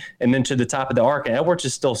and then to the top of the arc, and Edwards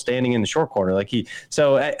is still standing in the short corner. He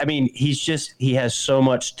has so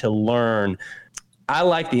much to learn. I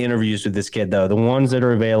like the interviews with this kid, though, the ones that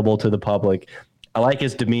are available to the public. I like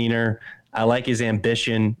his demeanor. I like his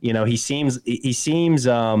ambition. He seems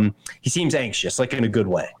anxious, like in a good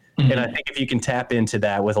way. Mm-hmm. And I think if you can tap into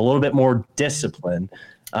that with a little bit more discipline,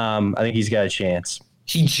 I think he's got a chance.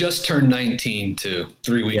 He just turned 19 too,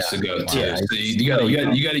 3 weeks ago too. Yeah, so you got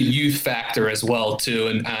a youth factor as well too,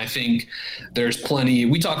 and I think there's plenty.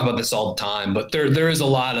 We talk about this all the time, but there is a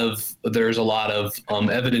lot of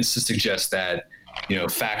evidence to suggest that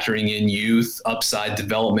factoring in youth, upside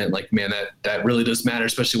development, like man, that really does matter,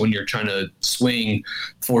 especially when you're trying to swing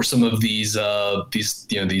for some of these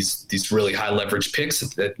really high leverage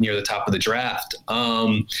picks at near the top of the draft.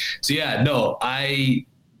 I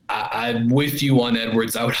I'm with you on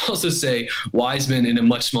Edwards. I would also say Wiseman, in a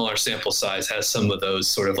much smaller sample size, has some of those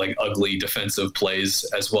sort of like ugly defensive plays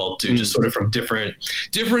as well too, just sort of from different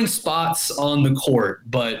spots on the court,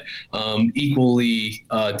 but equally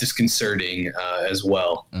disconcerting as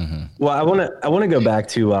well. Mm-hmm. Well, I want to go back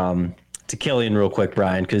to Killian real quick,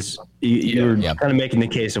 Brian, because you were kind of making the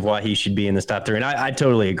case of why he should be in this top 3, and I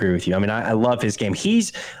totally agree with you. I mean, I love his game.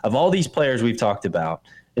 He's, of all these players we've talked about,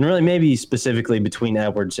 and really maybe specifically between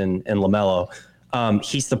Edwards and LaMelo,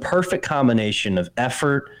 he's the perfect combination of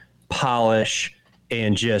effort, polish,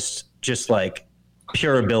 and just like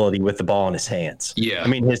pure ability with the ball in his hands. Yeah. I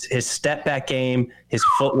mean, his step back game, his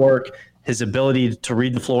footwork, his ability to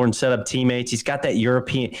read the floor and set up teammates. He's got that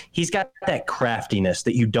he's got that craftiness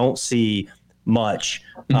that you don't see much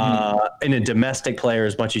in a domestic player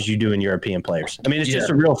as much as you do in European players. I mean, it's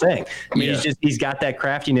just a real thing. I mean, he's got that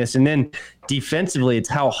craftiness. And then defensively, it's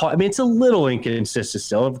how hard. I mean, it's a little inconsistent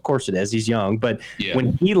still. Of course it is. He's young. But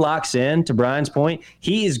when he locks in, to Brian's point,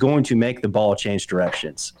 he is going to make the ball change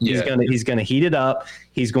directions. He's gonna heat it up.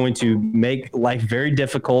 He's going to make life very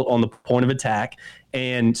difficult on the point of attack.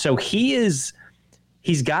 And so he's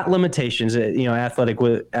got limitations,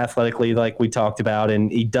 athletically, like we talked about, and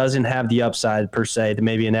he doesn't have the upside per se that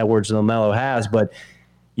maybe an Edwards and LaMelo has. But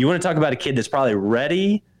you want to talk about a kid that's probably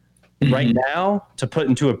ready right now to put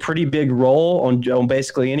into a pretty big role on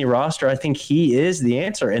basically any roster. I think he is the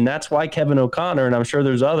answer, and that's why Kevin O'Connor, and I'm sure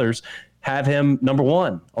there's others, have him number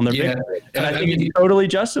 1 on their big three. And I think it's totally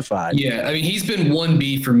justified. Yeah, I mean, he's been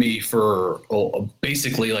 1B for me for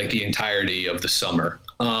basically like the entirety of the summer.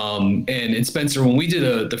 And Spencer, when we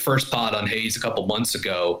did the first pod on Hayes a couple months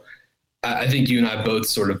ago, I think you and I both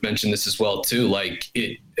sort of mentioned this as well too. Like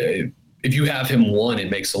if you have him 1,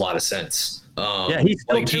 it makes a lot of sense. He's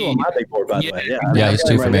still 2 on my big board, by the way. Yeah, he's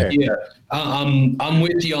 2 for me. Yeah, I'm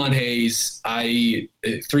with you on Hayes.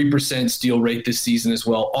 3% steal rate this season as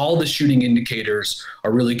well. All the shooting indicators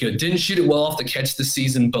are really good. Didn't shoot it well off the catch this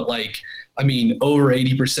season, but over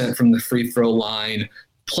 80% from the free throw line.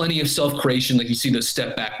 Plenty of self-creation, like you see those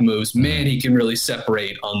step-back moves. Man, he can really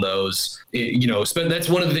separate on those. That's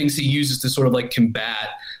one of the things he uses to sort of like combat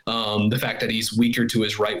the fact that he's way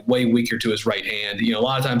weaker to his right hand. A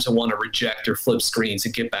lot of times he'll want to reject or flip screens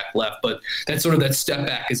and get back left, but that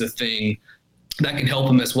step-back is a thing that can help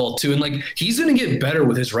him as well too. And he's going to get better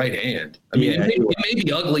with his right hand. I mean, it may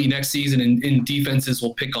be ugly next season and defenses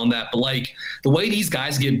will pick on that, but the way these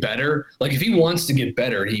guys get better, if he wants to get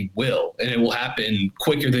better, he will, and it will happen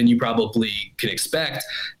quicker than you probably can expect.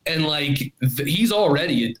 And he's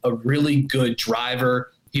already a really good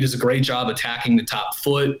driver. He does a great job attacking the top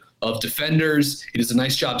foot of defenders. He does a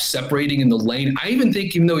nice job separating in the lane. I even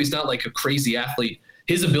think, even though he's not a crazy athlete,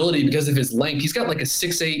 his ability, because of his length, he's got a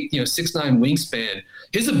 6'8", 6'9" wingspan.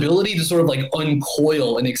 His ability to sort of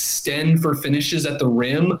uncoil and extend for finishes at the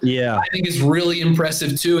rim, I think is really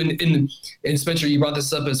impressive too. And Spencer, you brought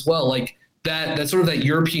this up as well, that sort of that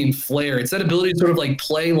European flair. It's that ability to sort of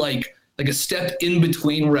play like a step in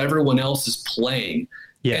between where everyone else is playing.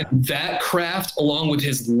 Yeah, and that craft along with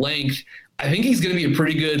his length, I think he's going to be a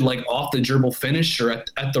pretty good off the dribble finisher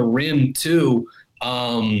at the rim too.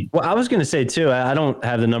 Well, I was going to say too, I don't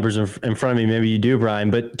have the numbers in front of me. Maybe you do,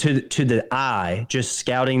 Brian, but to the eye, just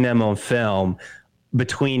scouting them on film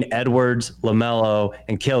between Edwards, LaMelo,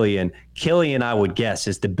 and Killian, I would guess,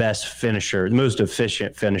 is the best finisher, the most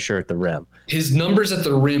efficient finisher at the rim. His numbers at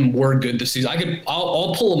the rim were good this season.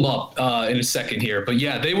 I'll pull them up in a second here, but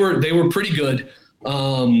yeah, they were pretty good.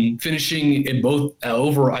 Finishing in both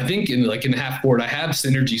over, I think in the half court. I have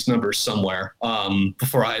Synergy's numbers somewhere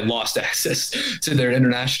before I lost access to their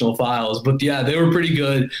international files, but yeah, they were pretty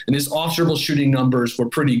good, and his off dribble shooting numbers were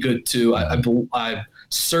pretty good too. I'm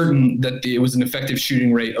certain that it was an effective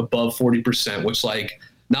shooting rate above 40%, which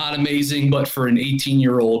not amazing, but for an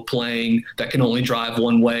 18-year-old playing that can only drive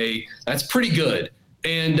one way, that's pretty good.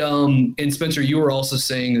 And Spencer, you were also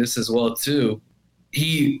saying this as well too.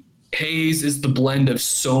 Hayes is the blend of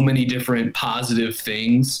so many different positive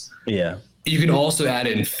things. Yeah. You can also add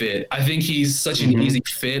in fit. I think he's such an easy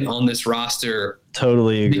fit on this roster.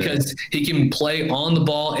 Totally agree. Because he can play on the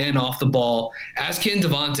ball and off the ball, as can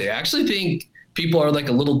Devontae. I actually think people are a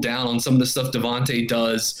little down on some of the stuff Devontae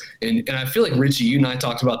does. And I feel like, Richie, you and I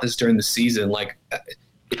talked about this during the season.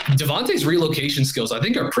 Devontae's relocation skills, I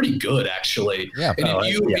think, are pretty good, actually. Yeah.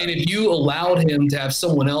 And if you allowed him to have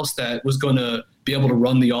someone else that was going to be able to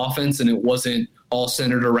run the offense, and it wasn't all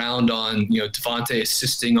centered around on Devontae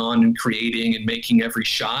assisting on and creating and making every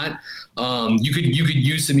shot, you could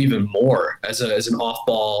use him even more as an off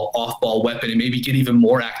ball weapon, and maybe get even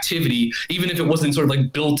more activity, even if it wasn't sort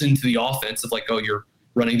of built into the offense of you're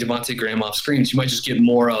running Devontae Graham off screens. You might just get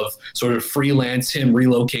more of sort of freelance him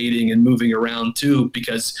relocating and moving around too,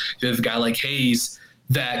 because you have a guy like Hayes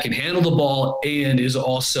that can handle the ball and is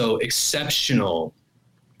also exceptional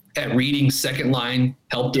at reading second line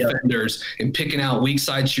help defenders and picking out weak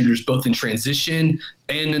side shooters, both in transition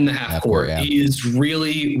and in the half court. Yeah. He is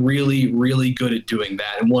really, really, really good at doing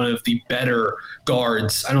that. And one of the better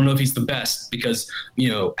guards. I don't know if he's the best because,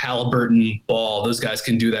 Halliburton, Ball, those guys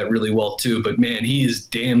can do that really well too. But man, he is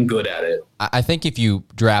damn good at it. I think if you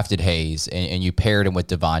drafted Hayes and you paired him with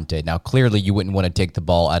Devontae, now clearly you wouldn't want to take the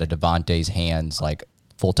ball out of Devontae's hands like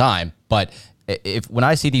full time, but when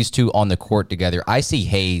I see these two on the court together, I see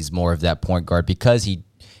Hayes more of that point guard because he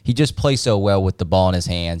just plays so well with the ball in his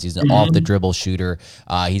hands. He's an off the dribble shooter.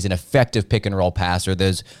 He's an effective pick and roll passer.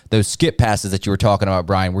 Those skip passes that you were talking about,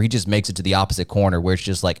 Brian, where he just makes it to the opposite corner, where it's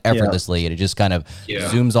just like effortlessly and it just kind of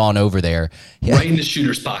zooms on over there. Right in the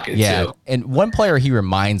shooter's pocket, too. And one player he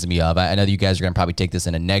reminds me of, I know that you guys are going to probably take this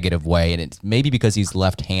in a negative way, and it's maybe because he's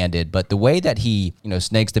left-handed, but the way that he,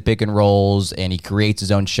 snakes the pick and rolls and he creates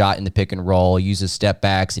his own shot in the pick and roll, uses step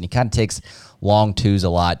backs, and he kind of takes long twos a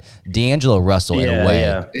lot. D'Angelo Russell in a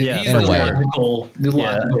way.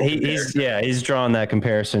 He's drawn that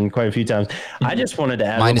comparison quite a few times. I just wanted to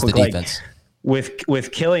add minus real quick, the defense.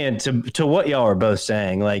 With Killian, to what y'all are both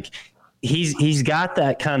saying, like he's got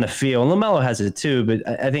that kind of feel. And LaMelo has it too, but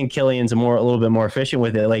I think Killian's a little bit more efficient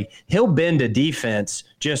with it. Like he'll bend a defense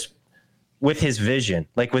just with his vision,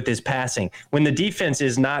 like with his passing. When the defense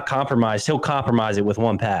is not compromised, he'll compromise it with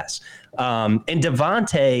one pass. And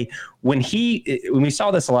Devontae, when we saw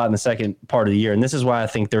this a lot in the second part of the year, and this is why I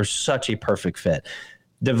think they're such a perfect fit.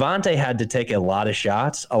 Devontae had to take a lot of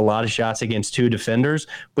shots against two defenders,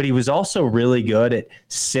 but he was also really good at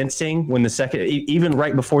sensing when even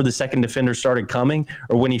right before the second defender started coming,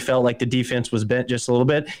 or when he felt like the defense was bent just a little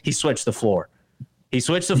bit, he switched the floor. He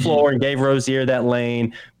switched the floor and gave Rozier that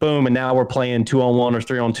lane, boom, and now we're playing 2-on-1 or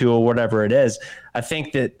 3-on-2 or whatever it is. I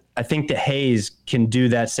think that Hayes can do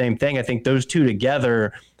that same thing. I think those two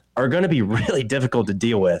together are going to be really difficult to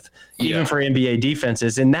deal with, even for NBA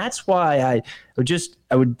defenses. And that's why I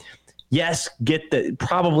would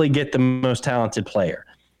probably get the most talented player.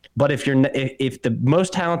 But if the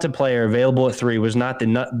most talented player available at 3 was not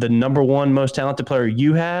the number one most talented player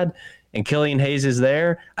you had, and Killian Hayes is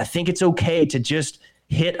there, I think it's okay to just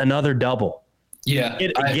hit another double. Yeah.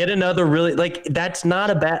 Get another really, like, that's not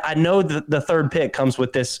a bad, I know the third pick comes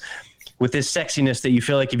with this sexiness that you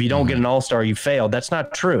feel like if you don't get an all-star, you failed. That's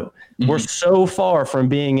not true. We're so far from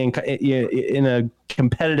being in a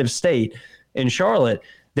competitive state in Charlotte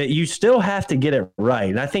that you still have to get it right.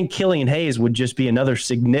 And I think Killian Hayes would just be another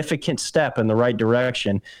significant step in the right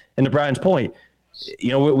direction. And to Brian's point,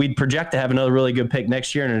 we'd project to have another really good pick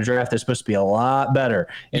next year in a draft that's supposed to be a lot better,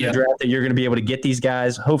 in a draft that you're going to be able to get these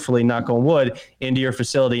guys, hopefully, knock on wood, into your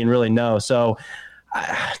facility and really know. So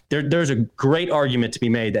there's a great argument to be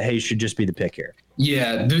made that Hayes should just be the pick here.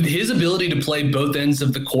 Yeah, his ability to play both ends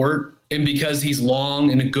of the court, and because he's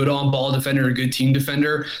long and a good on-ball defender, a good team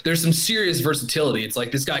defender, there's some serious versatility. It's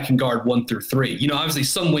like this guy can guard 1 through 3. Obviously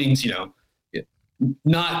some wings,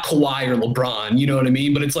 not Kawhi or LeBron, you know what I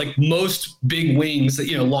mean? But it's like most big wings,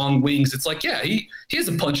 long wings. It's like, he has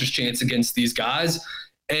a puncher's chance against these guys,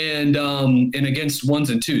 and against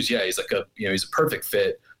 1s and 2s. Yeah, he's like he's a perfect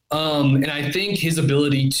fit. And I think his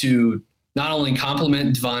ability to not only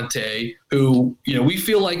complement Devontae, who, we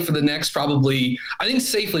feel like for the next probably, I think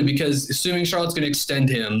safely, because assuming Charlotte's going to extend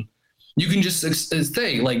him, you can just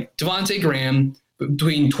say like Devontae Graham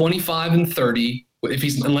between 25 and 30,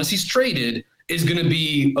 unless he's traded, is going to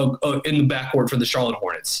be in the backcourt for the Charlotte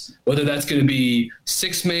Hornets, whether that's going to be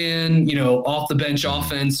 6-man, off the bench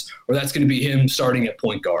offense, or that's going to be him starting at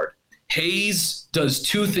point guard. Hayes does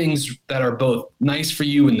two things that are both nice for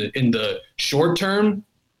you in the short term,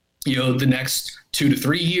 the next 2 to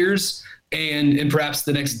 3 years, and perhaps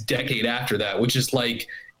the next decade after that, which is like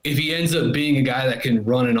if he ends up being a guy that can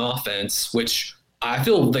run an offense, which I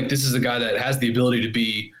feel like this is a guy that has the ability to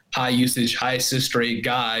be high usage, high assist rate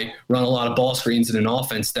guy, run a lot of ball screens in an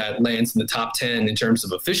offense that lands in the top 10 in terms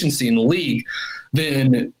of efficiency in the league,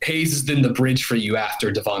 then Hayes is then the bridge for you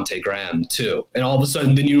after Devontae Graham too. And all of a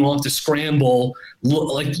sudden, then you don't have to scramble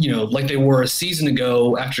like they were a season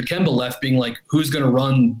ago after Kemba left, being like, who's going to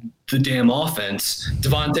run the damn offense?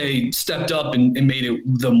 Devontae stepped up and made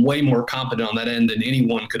them way more competent on that end than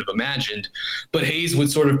anyone could have imagined. But Hayes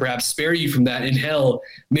would sort of perhaps spare you from that. And hell,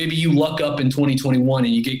 maybe you luck up in 2021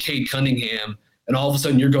 and you get Cade Cunningham, and all of a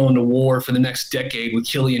sudden you're going to war for the next decade with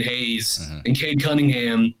Killian Hayes and Cade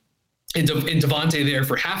Cunningham. and Devontae there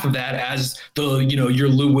for half of that as the, your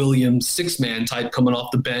Lou Williams 6-man type coming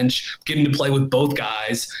off the bench, getting to play with both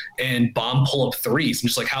guys and bomb pull-up threes. And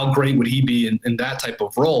just like, how great would he be in that type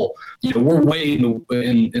of role? We're way in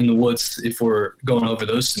the woods if we're going over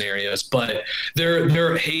those scenarios. But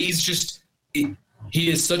Hayes he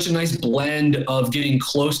is such a nice blend of getting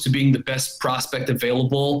close to being the best prospect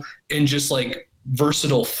available and just like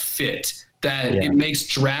versatile fit that it makes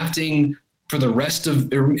drafting for the rest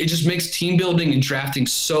of it just makes team building and drafting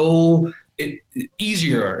so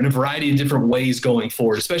easier in a variety of different ways going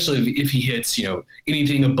forward, especially if he hits,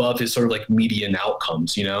 anything above his sort of like median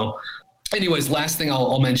outcomes, Anyways, last thing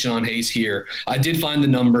I'll mention on Hayes here. I did find the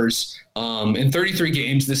numbers in 33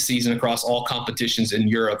 games this season across all competitions in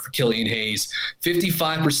Europe for Killian Hayes.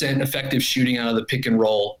 55% effective shooting out of the pick and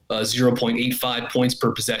roll, 0.85 points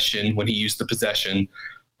per possession when he used the possession.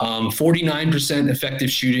 49% effective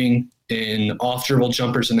shooting in off-dribble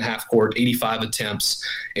jumpers in the half court, 85 attempts,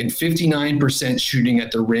 and 59% shooting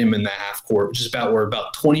at the rim in the half court, which is where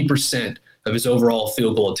about 20% of his overall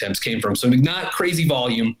field goal attempts came from. So not crazy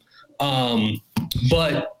volume,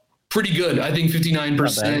 but pretty good. I think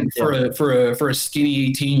 59% for a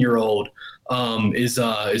skinny 18-year-old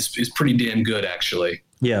is pretty damn good, actually.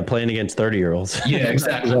 Yeah, playing against 30-year-olds. Yeah,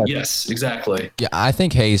 exactly. Yes, exactly. Yeah, I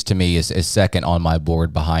think Hayes to me is second on my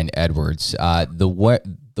board behind Edwards.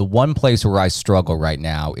 The one place where I struggle right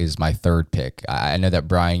now is my third pick. I know that,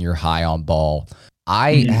 Brian, you're high on Ball.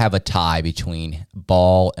 I have a tie between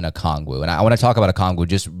Ball and Okongwu, and I want to talk about Okongwu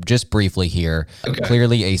just briefly here. Okay.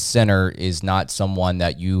 Clearly, a center is not someone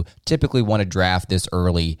that you typically want to draft this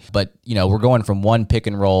early, but we're going from one pick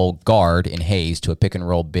and roll guard in Hayes to a pick and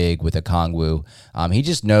roll big with Okongwu. He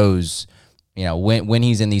just knows, when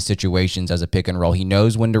he's in these situations as a pick and roll, he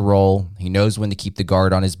knows when to roll, he knows when to keep the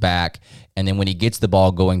guard on his back, and then when he gets the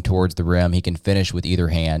ball going towards the rim, he can finish with either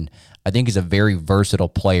hand. I think he's a very versatile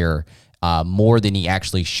player. More than he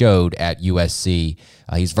actually showed at USC.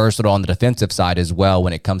 He's versatile on the defensive side as well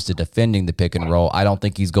when it comes to defending the pick and roll. I don't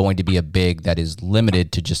think he's going to be a big that is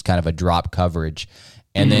limited to just kind of a drop coverage.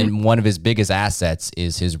 And then one of his biggest assets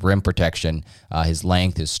is his rim protection, his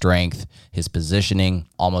length, his strength, his positioning,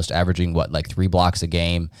 almost averaging, 3 blocks a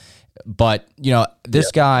game. But,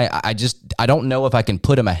 this guy, I don't know if I can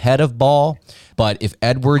put him ahead of Ball, but if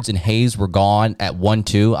Edwards and Hayes were gone at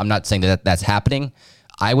 1-2, I'm not saying that that's happening.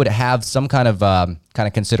 I would have some kind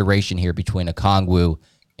of consideration here between Okongwu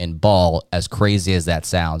and Ball, as crazy as that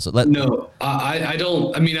sounds. I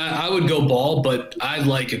don't. I mean, I would go Ball, but I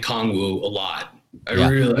like Okongwu a lot. I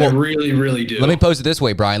really do. Let me pose it this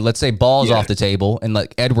way, Brian. Let's say Ball's off the table, and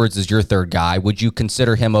Edwards is your third guy. Would you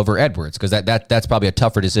consider him over Edwards? Because that's probably a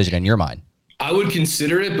tougher decision in your mind. I would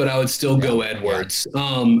consider it, but I would still go Edwards.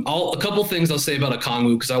 A couple things I'll say about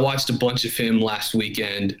Okongwu, because I watched a bunch of him last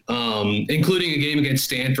weekend, including a game against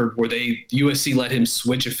Stanford where USC let him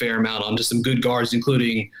switch a fair amount onto some good guards,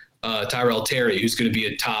 including Tyrell Terry, who's going to be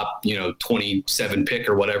a top 27 pick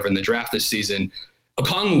or whatever in the draft this season.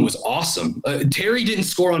 Okongwu was awesome. Terry didn't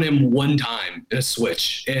score on him one time in a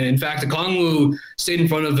switch. And in fact, Okongwu stayed in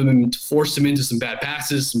front of him and forced him into some bad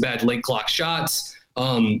passes, some bad late clock shots.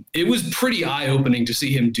 It was pretty eye-opening to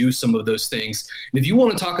see him do some of those things. And if you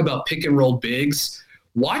want to talk about pick and roll bigs,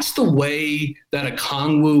 watch the way that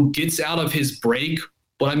Okongwu gets out of his break.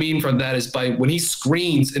 What I mean from that is by when he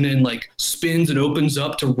screens and then spins and opens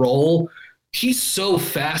up to roll, he's so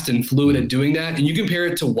fast and fluid at doing that. And you compare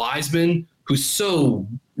it to Wiseman, who's so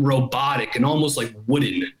robotic and almost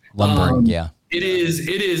wooden. Lumbering, yeah. It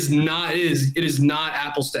is not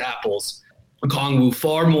apples to apples. Okongwu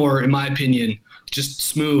far more, in my opinion, just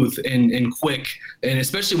smooth and quick, and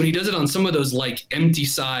especially when he does it on some of those empty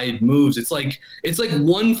side moves, it's like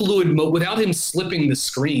one fluid without him slipping the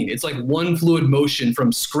screen. It's like one fluid motion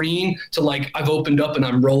from screen to I've opened up and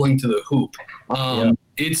I'm rolling to the hoop.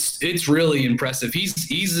 It's really impressive. He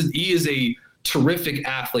is a terrific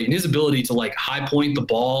athlete, and his ability to high point the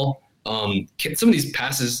ball. Some of these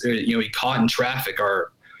passes he caught in traffic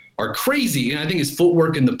are crazy, and I think his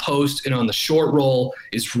footwork in the post and on the short roll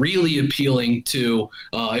is really appealing to.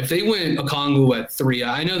 If they went Okongwu at 3,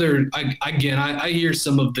 I know I hear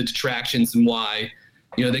some of the detractions and why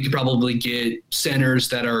they could probably get centers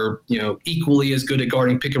that are equally as good at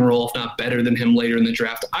guarding pick and roll, if not better than him later in the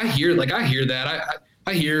draft. I hear that.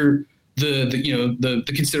 I hear the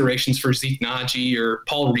considerations for Zeke Naji or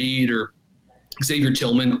Paul Reed or Xavier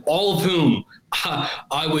Tillman, all of whom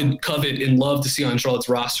I would covet and love to see on Charlotte's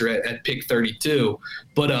roster at pick 32.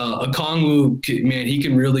 But Okongwu, man, he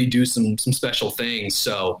can really do some special things.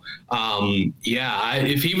 So,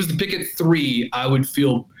 if he was the pick at 3, I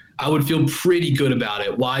I would feel pretty good about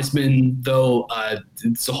it. Wiseman, though,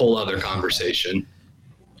 it's a whole other conversation.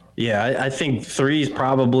 Yeah, I think 3 is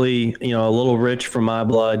probably, a little rich for my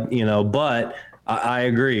blood, but I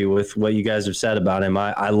agree with what you guys have said about him.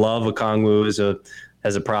 I love Okongwu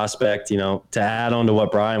as a prospect, to add on to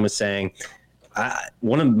what Brian was saying.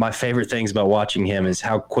 One of my favorite things about watching him is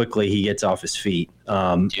how quickly he gets off his feet.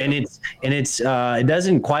 And it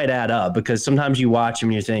doesn't quite add up, because sometimes you watch him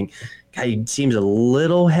and you think, God, he seems a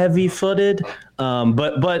little heavy footed.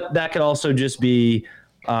 But that could also just be,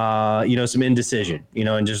 some indecision,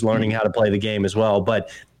 and just learning how to play the game as well. But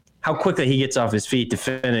how quickly he gets off his feet to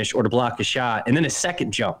finish or to block a shot. And then a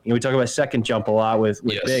second jump. We talk about second jump a lot with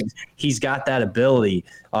Yes. Biggs. He's got that ability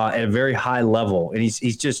at a very high level. And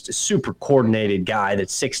he's just a super coordinated guy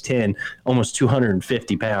that's 6'10", almost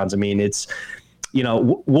 250 pounds. I mean, it's,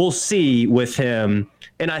 we'll see with him.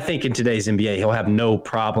 And I think in today's NBA, he'll have no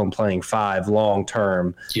problem playing 5 long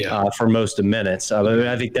term for most of the minutes.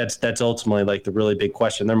 I think that's ultimately like the really big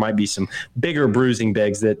question. There might be some bigger bruising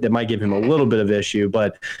bigs that might give him a little bit of issue,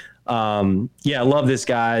 but I love this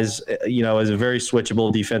guy's, as a very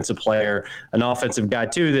switchable defensive player, an offensive guy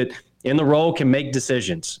too, that in the role can make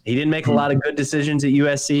decisions. He didn't make a lot of good decisions at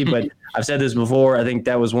USC, but I've said this before. I think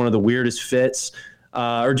that was one of the weirdest fits,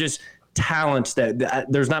 or just talents that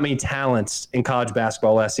there's not many talents in college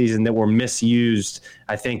basketball last season that were misused,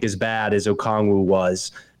 I think, as bad as Okongwu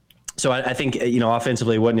was. So I think,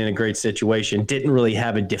 offensively wasn't in a great situation, didn't really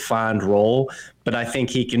have a defined role, but I think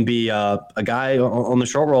he can be a guy on the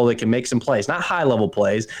short roll that can make some plays, not high level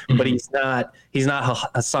plays, but he's not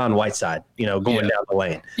Hassan Whiteside, going down the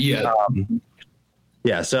lane.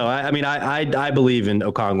 So I believe in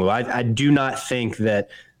Okongwu. I do not think that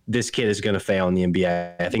this kid is going to fail in the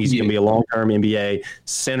NBA. I think he's going to be a long-term NBA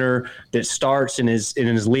center that starts in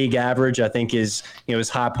his league average. I think his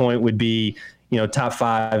high point would be, top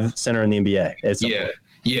 5 center in the NBA. And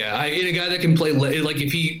a guy that can play, like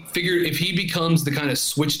if he becomes the kind of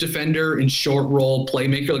switch defender and short roll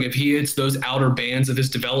playmaker, like if he hits those outer bands of his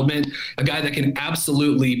development, a guy that can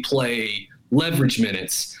absolutely play leverage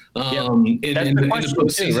minutes. That's the question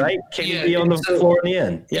too, right? Can he be on the floor in the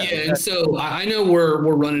end? And so I know we're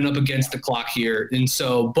running up against the clock here, and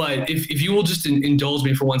so, but if you will just indulge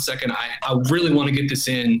me for 1 second, I really want to get this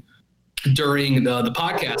in during the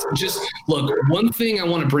podcast. Just look, one thing I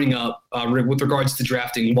want to bring up with regards to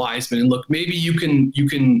drafting Wiseman, and look, maybe you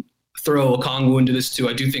can throw Okongwu into this too.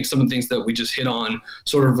 I do think some of the things that we just hit on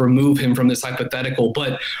sort of remove him from this hypothetical,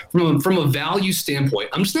 but from a value standpoint,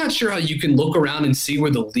 I'm just not sure how you can look around and see where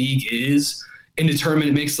the league is and determine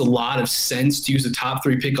it makes a lot of sense to use a top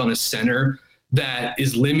 3 pick on a center that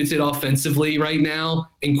is limited offensively right now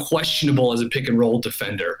and questionable as a pick and roll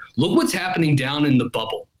defender. Look what's happening down in the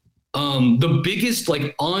bubble. The biggest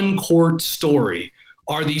on-court story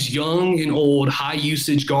are these young and old high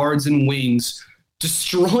usage guards and wings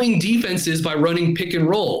destroying defenses by running pick and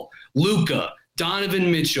roll. Luka,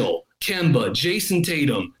 Donovan Mitchell, Kemba, Jason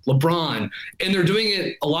Tatum, LeBron, and they're doing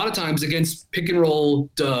it a lot of times against pick and roll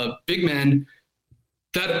big men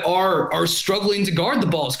that are struggling to guard the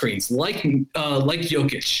ball screens, like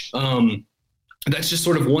Jokic. That's just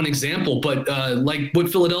sort of one example, but like what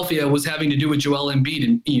Philadelphia was having to do with Joel Embiid,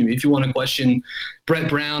 and if you want to question Brett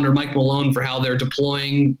Brown or Mike Malone for how they're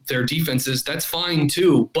deploying their defenses, that's fine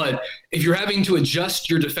too. But if you're having to adjust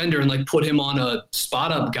your defender and put him on a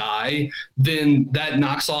spot up guy, then that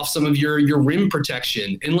knocks off some of your rim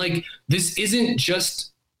protection. And this isn't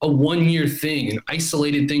just a 1-year thing, an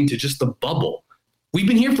isolated thing to just the bubble. We've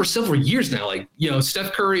been here for several years now.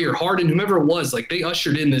 Steph Curry or Harden, whomever it was, they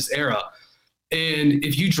ushered in this era. And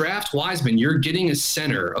if you draft Wiseman, you're getting a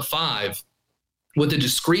center, a 5, with a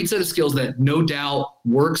discrete set of skills that no doubt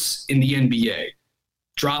works in the NBA.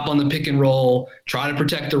 Drop on the pick and roll, try to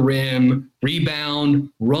protect the rim, rebound,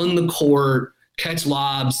 run the court, catch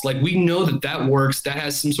lobs. We know that works. That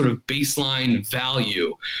has some sort of baseline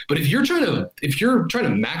value. But if you're trying to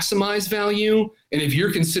maximize value, and if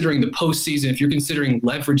you're considering the postseason, if you're considering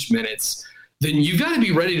leverage minutes, then you've got to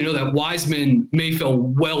be ready to know that Wiseman may fall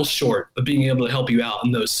well short of being able to help you out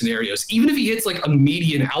in those scenarios, even if he hits a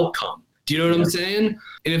median outcome. Do you know what I'm saying?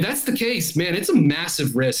 And if that's the case, man, it's a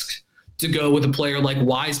massive risk to go with a player like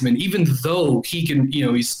Wiseman, even though he can,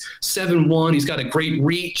 he's 7'1", he's got a great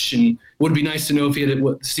reach, and would be nice to know if he had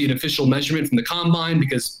to see an official measurement from the combine,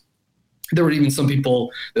 because there were even some people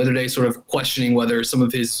the other day sort of questioning whether some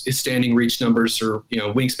of his standing reach numbers or,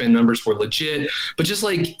 wingspan numbers were legit. But just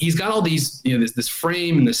he's got all these, this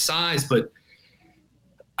frame and this size, but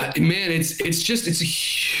man, it's a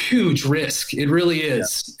huge risk. It really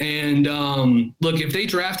is. Yeah. And look, if they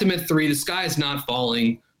draft him at 3, the sky is not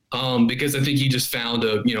falling. because I think he just found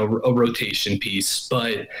a rotation piece.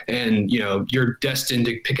 And you're destined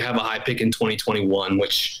to have a high pick in 2021,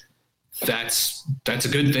 which that's a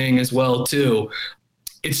good thing as well too.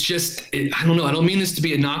 It's just, I don't know. I don't mean this to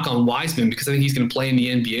be a knock on Wiseman, because I think he's going to play in the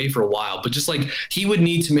NBA for a while, but just like he would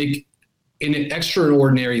need to make an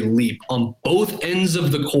extraordinary leap on both ends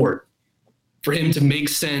of the court for him to make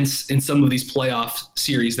sense in some of these playoff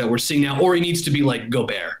series that we're seeing now, or he needs to be like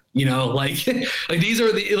Gobert, like these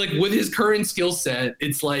are with his current skill set,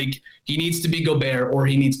 it's like he needs to be Gobert, or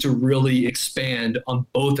he needs to really expand on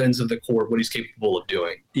both ends of the court what he's capable of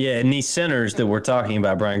doing. Yeah, and these centers that we're talking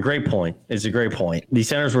about, Brian, great point. It's a great point. These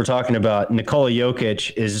centers we're talking about, Nikola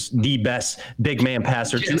Jokic is the best big man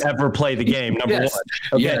passer to ever play the game, number one.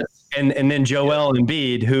 Okay. Yes. And then Joel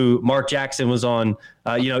Embiid, who Mark Jackson was on,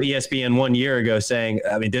 ESPN 1 year ago saying,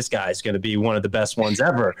 I mean, this guy's going to be one of the best ones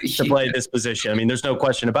ever to play this position. I mean, there's no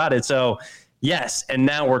question about it. So, yes, and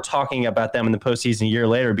now we're talking about them in the postseason a year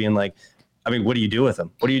later being like, I mean, what do you do with them?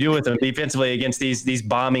 What do you do with them defensively against these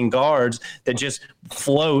bombing guards that just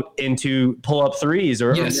float into pull-up threes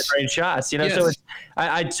or mid-range shots? So it's,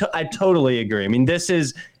 I totally agree. I mean, this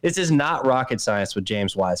is not rocket science with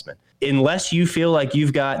James Wiseman. Unless you feel like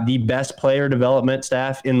you've got the best player development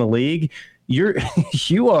staff in the league,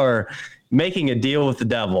 you are making a deal with the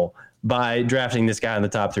devil by drafting this guy in the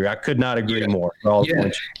top 3. I could not agree more. For all the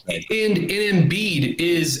points. And Embiid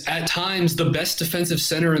is at times the best defensive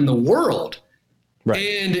center in the world. Right.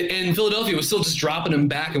 And Philadelphia was still just dropping him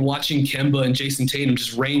back and watching Kemba and Jason Tatum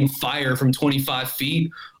just rain fire from 25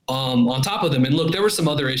 feet on top of them. And look, there were some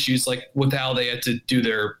other issues like with how they had to do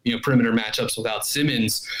their perimeter matchups without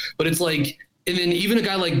Simmons. But it's like, and then even a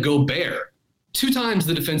guy like Gobert, 2 times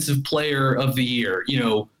the defensive player of the year,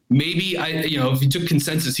 maybe if you took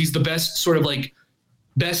consensus, he's the best sort of like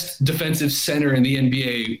best defensive center in the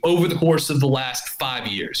NBA over the course of the last 5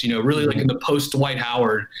 years, really like in the post Dwight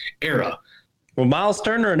Howard era. Well, Miles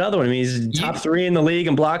Turner, another one. I mean, he's top 3 in the league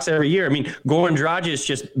in blocks every year. I mean, Goran Dragic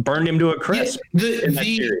just burned him to a crisp.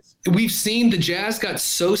 We've seen the Jazz got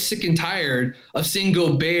so sick and tired of seeing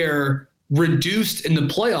Gobert reduced in the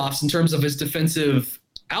playoffs in terms of his defensive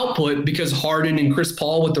output because Harden and Chris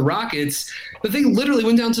Paul with the Rockets, that they literally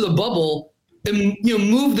went down to the bubble and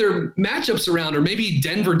moved their matchups around, or maybe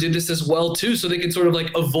Denver did this as well too, so they could sort of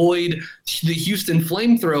like avoid the Houston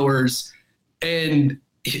flamethrowers. And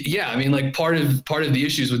yeah, I mean, like part of the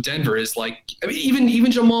issues with Denver is like, I mean,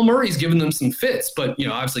 even Jamal Murray's given them some fits, but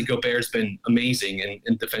obviously Gobert's been amazing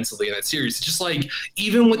and defensively in that series. It's just like,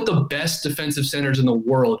 even with the best defensive centers in the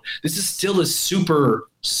world, this is still a super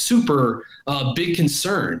big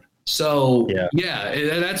concern. So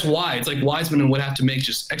yeah, that's why it's like Wiseman would have to make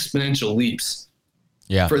just exponential leaps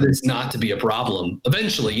for this not to be a problem.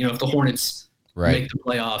 Eventually, if the Hornets make the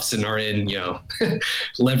playoffs and are in,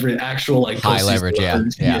 actual like high leverage,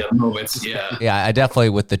 moments. Yeah, I definitely,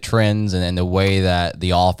 with the trends and the way that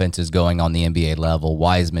the offense is going on the NBA level,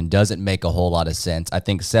 Wiseman doesn't make a whole lot of sense. I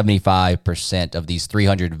think 75% of these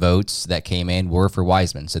 300 votes that came in were for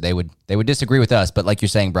Wiseman, so they would disagree with us. But like you're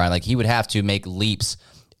saying, Brian, like he would have to make leaps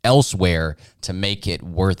elsewhere to make it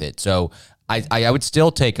worth it. So I would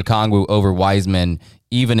still take Okongwu over Wiseman,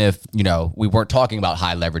 even if, we weren't talking about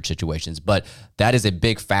high leverage situations. But that is a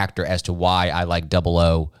big factor as to why I like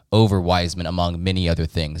 00 over Wiseman, among many other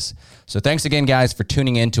things. So thanks again, guys, for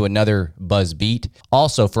tuning in to another Buzz Beat.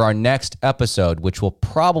 Also, for our next episode, which we'll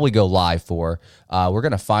probably go live for, we're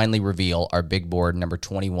going to finally reveal our big board number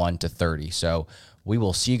 21 to 30. So we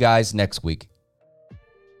will see you guys next week.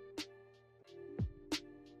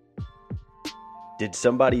 Did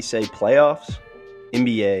somebody say playoffs?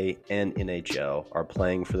 NBA and NHL are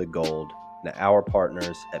playing for the gold. Now our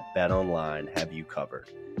partners at BetOnline have you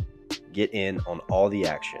covered. Get in on all the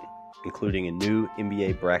action, including a new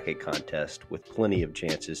NBA bracket contest with plenty of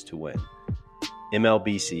chances to win.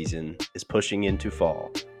 MLB season is pushing into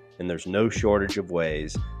fall, and there's no shortage of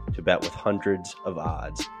ways to bet with hundreds of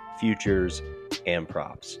odds, futures, and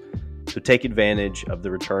props. So take advantage of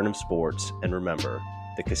the return of sports, and remember,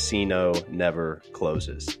 the casino never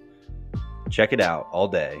closes. Check it out all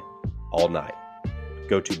day, all night.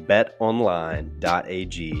 Go to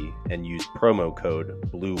betonline.ag and use promo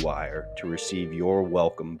code BLUEWIRE to receive your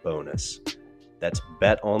welcome bonus. That's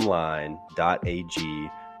betonline.ag,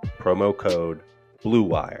 promo code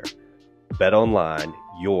BLUEWIRE. BetOnline,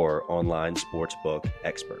 your online sportsbook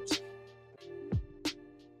experts.